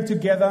sharing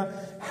together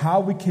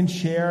how we can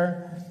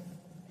share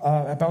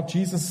about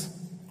Jesus.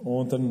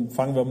 Und dann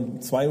fangen wir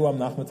um 2 Uhr am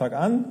Nachmittag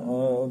an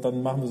und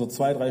dann machen wir so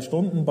 2-3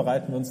 Stunden,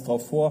 bereiten wir uns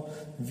darauf vor,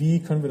 wie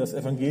können wir das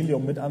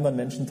Evangelium mit anderen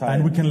Menschen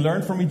And we teilen. can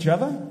learn from each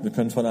other. Wir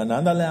können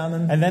voneinander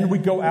lernen And then we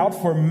go out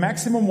for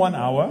maximum 1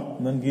 hour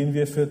und dann gehen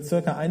wir für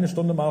circa 1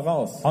 Stunde mal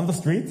raus on the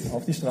street.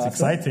 auf die It's Straße.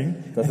 exciting.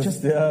 Das And ist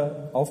just,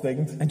 sehr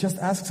aufregend. and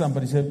just ask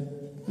somebody, say,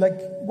 like,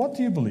 what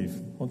do you believe?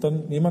 Und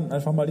dann jemanden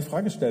einfach mal die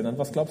Frage stellen, an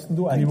was glaubst denn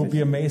du And you will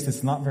be eigentlich? amazed.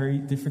 It's not very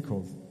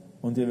difficult.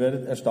 Und ihr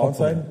werdet erstaunt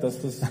sein, dass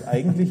das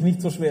eigentlich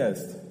nicht so schwer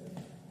ist.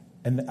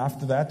 And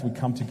after that, we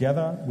come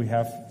together. We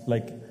have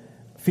like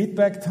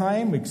feedback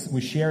time.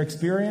 We share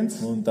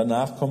experience. Und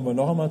danach kommen wir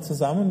noch einmal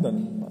zusammen,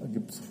 dann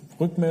gibt es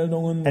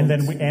Rückmeldungen And und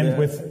then we end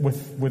wir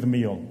with a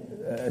meal.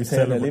 We erzählen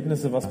celebrate.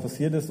 Erlebnisse, was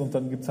passiert ist und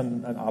dann gibt es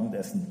dann ein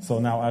Abendessen. So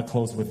now I'll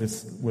close with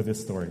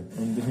this story.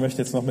 Und ich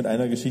möchte jetzt noch mit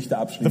einer Geschichte The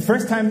abschließen.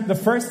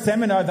 first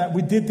seminar that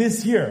we did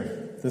this year.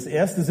 Das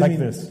erste, Like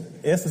this.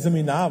 erste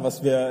Seminar,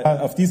 was wir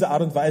auf diese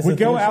Art und Weise We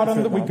go out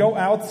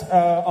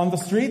haben, on the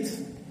street.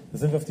 da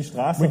sind wir auf die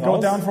Straße We go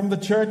raus, down from the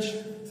church,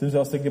 sind wir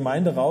aus der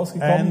Gemeinde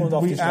rausgekommen and und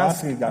auf die we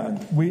Straße gegangen.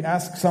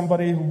 ask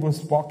somebody who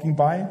was walking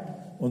by,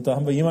 Und da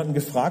haben wir jemanden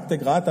gefragt, der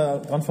gerade da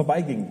dran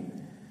vorbeiging.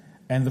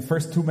 and the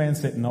first 2 men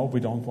said, "No, we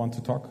don't want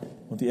to talk."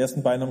 Und die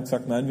ersten beiden haben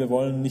gesagt, nein, wir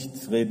wollen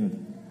nicht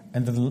reden.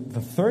 And the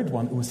third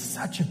one, it was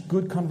such a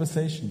good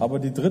conversation. Aber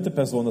die dritte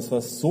Person, das war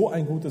so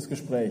ein gutes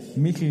Gespräch.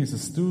 Michael is a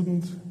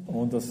student.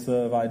 Und das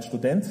war ein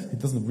Student, He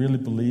doesn't really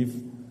believe,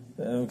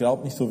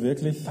 glaubt nicht so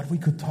wirklich. but we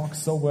could talk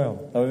so well.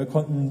 Aber wir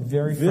konnten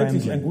Very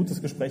wirklich friendly. ein gutes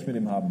Gespräch mit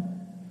ihm haben.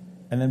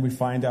 And then we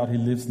find out he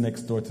lives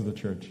next door to the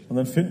church. Und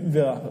dann finden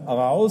wir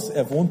heraus,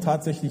 er wohnt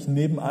tatsächlich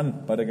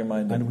nebenan bei der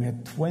Gemeinde. And we had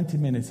 20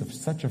 minutes of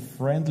such a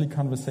friendly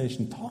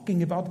conversation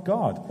talking about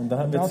God, Und dann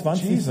haben wir about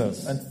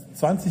Jesus. ein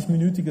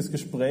 20-minütiges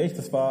Gespräch.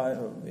 Das war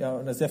ja,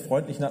 in einer sehr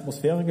freundlichen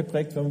Atmosphäre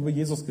geprägt. Wir haben über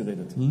Jesus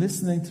geredet.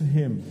 Listening to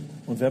him,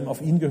 Und wir haben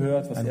auf ihn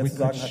gehört, was and er we zu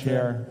could sagen hatte.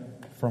 share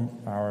from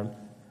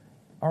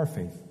our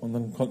faith. Und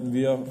dann konnten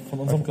wir von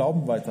unserem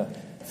Glauben weiter.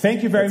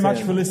 Thank you very Erzählen.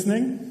 much for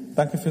listening.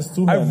 Danke fürs I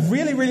Zuhören.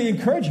 really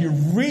encourage you,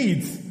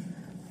 read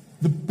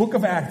the book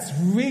of Acts,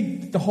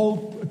 read the whole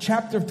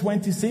chapter of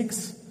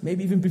 26,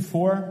 maybe even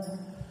before,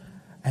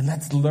 and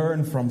let's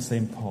learn from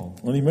St. Paul.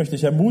 Und ich möchte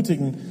dich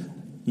ermutigen,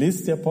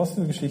 lest die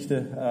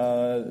Apostelgeschichte,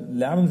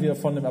 lernen wir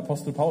von dem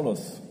Apostel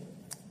Paulus.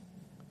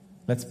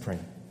 Let's pray.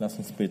 Lass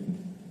uns beten.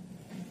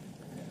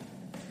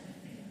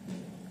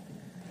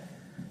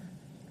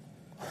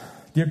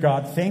 Dear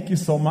God, thank you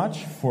so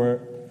much for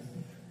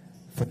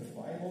the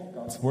Bible,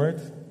 God's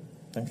Word.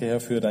 Danke, Herr,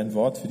 für dein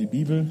Wort, für die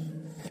Bibel.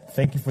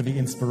 Thank you for the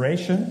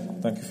inspiration.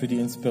 Danke für die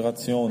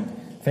Inspiration.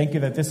 Thank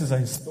you that this is a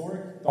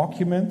historic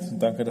document.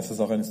 Und danke, dass das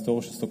auch ein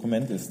historisches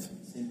Dokument ist.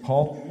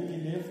 Paul really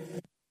lived.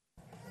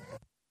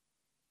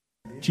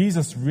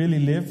 Jesus really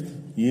lived.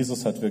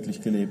 Jesus hat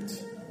wirklich gelebt.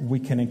 We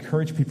can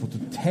encourage people to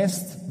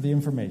test the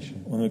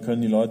information. Und wir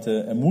können die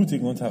Leute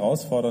ermutigen und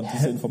herausfordern,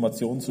 diese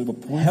Informationen zu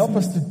Help überprüfen.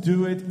 us to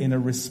do it in a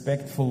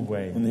respectful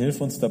way. Und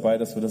hilf uns dabei,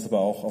 dass wir das aber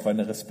auch auf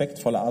eine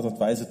respektvolle Art und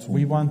Weise tun.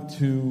 We want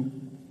to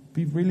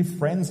be really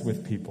friends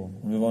with people.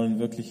 Und wir wollen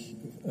wirklich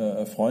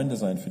Freunde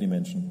sein für die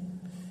Menschen.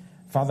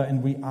 Father,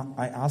 and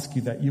I ask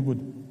you that you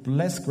would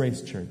bless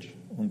Grace Church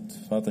Und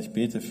Vater, ich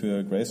bete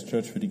für Grace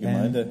Church, für die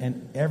Gemeinde and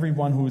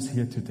everyone who is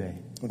here today.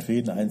 und für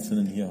jeden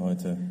Einzelnen hier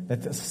heute.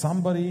 That there's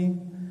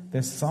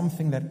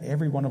something that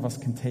every one of us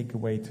can take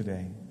away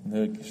today. Und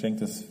er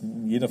schenkt, dass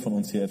jeder von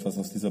uns hier etwas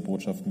aus dieser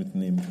Botschaft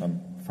mitnehmen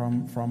kann.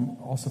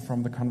 Also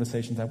from the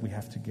conversations that we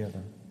have together.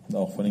 Und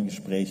auch von den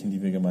Gesprächen,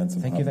 die wir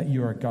gemeinsam Thank you that haben.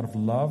 you are a God of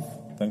love,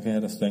 Danke,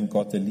 Herr, dass du ein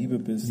Gott der Liebe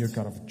bist, you're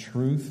a God of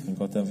truth, ein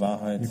Gott der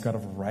Wahrheit, you're a God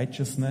of ein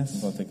righteousness.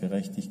 Gott der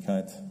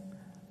Gerechtigkeit.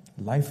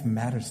 Life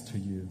matters to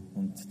you.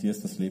 Und dir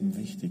ist das Leben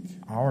wichtig.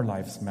 Our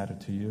lives matter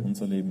to you.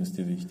 Unser Leben ist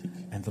dir wichtig.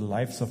 And the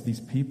lives of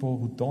these people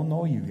who don't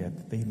know you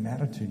yet, they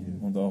matter to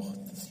you. Und auch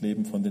das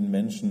Leben von den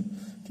Menschen,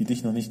 die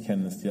dich noch nicht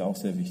kennen, ist dir auch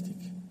sehr wichtig.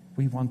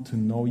 We want to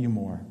know you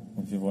more.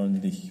 Und wir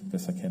wollen dich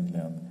besser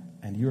kennenlernen.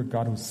 And you're a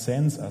God who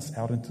sends us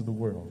out into the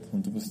world.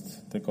 Und du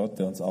bist der Gott,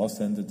 der uns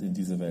aussendet in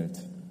diese Welt.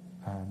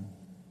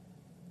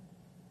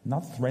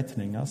 Not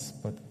threatening us,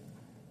 but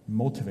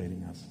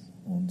motivating us.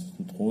 Und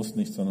du drohst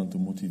nicht, sondern du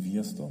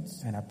motivierst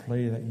uns. And I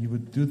pray that you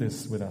would do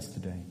this with us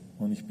today.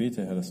 Und ich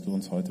bete, Herr, dass du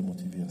uns heute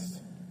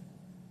motivierst.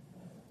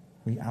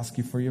 We ask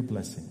you for your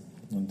blessing.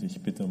 Und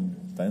ich bitte um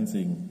deinen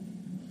Segen.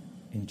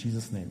 In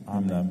Jesus' name, Im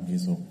amen. Namen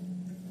Jesu.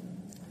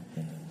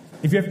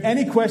 If you have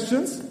any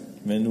questions,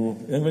 Wenn du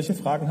irgendwelche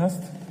Fragen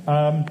hast,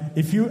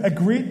 if you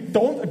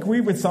don't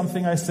agree with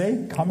something I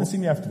say, come and see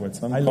me afterwards.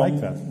 dann I komm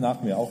like that.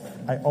 nach mir auch.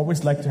 I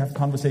always like to have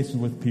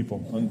conversations with people.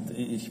 Und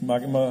ich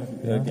mag immer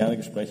gerne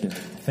Gespräche.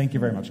 Thank you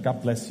very much.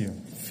 God bless you.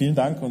 Vielen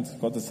Dank und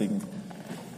Gottes Segen.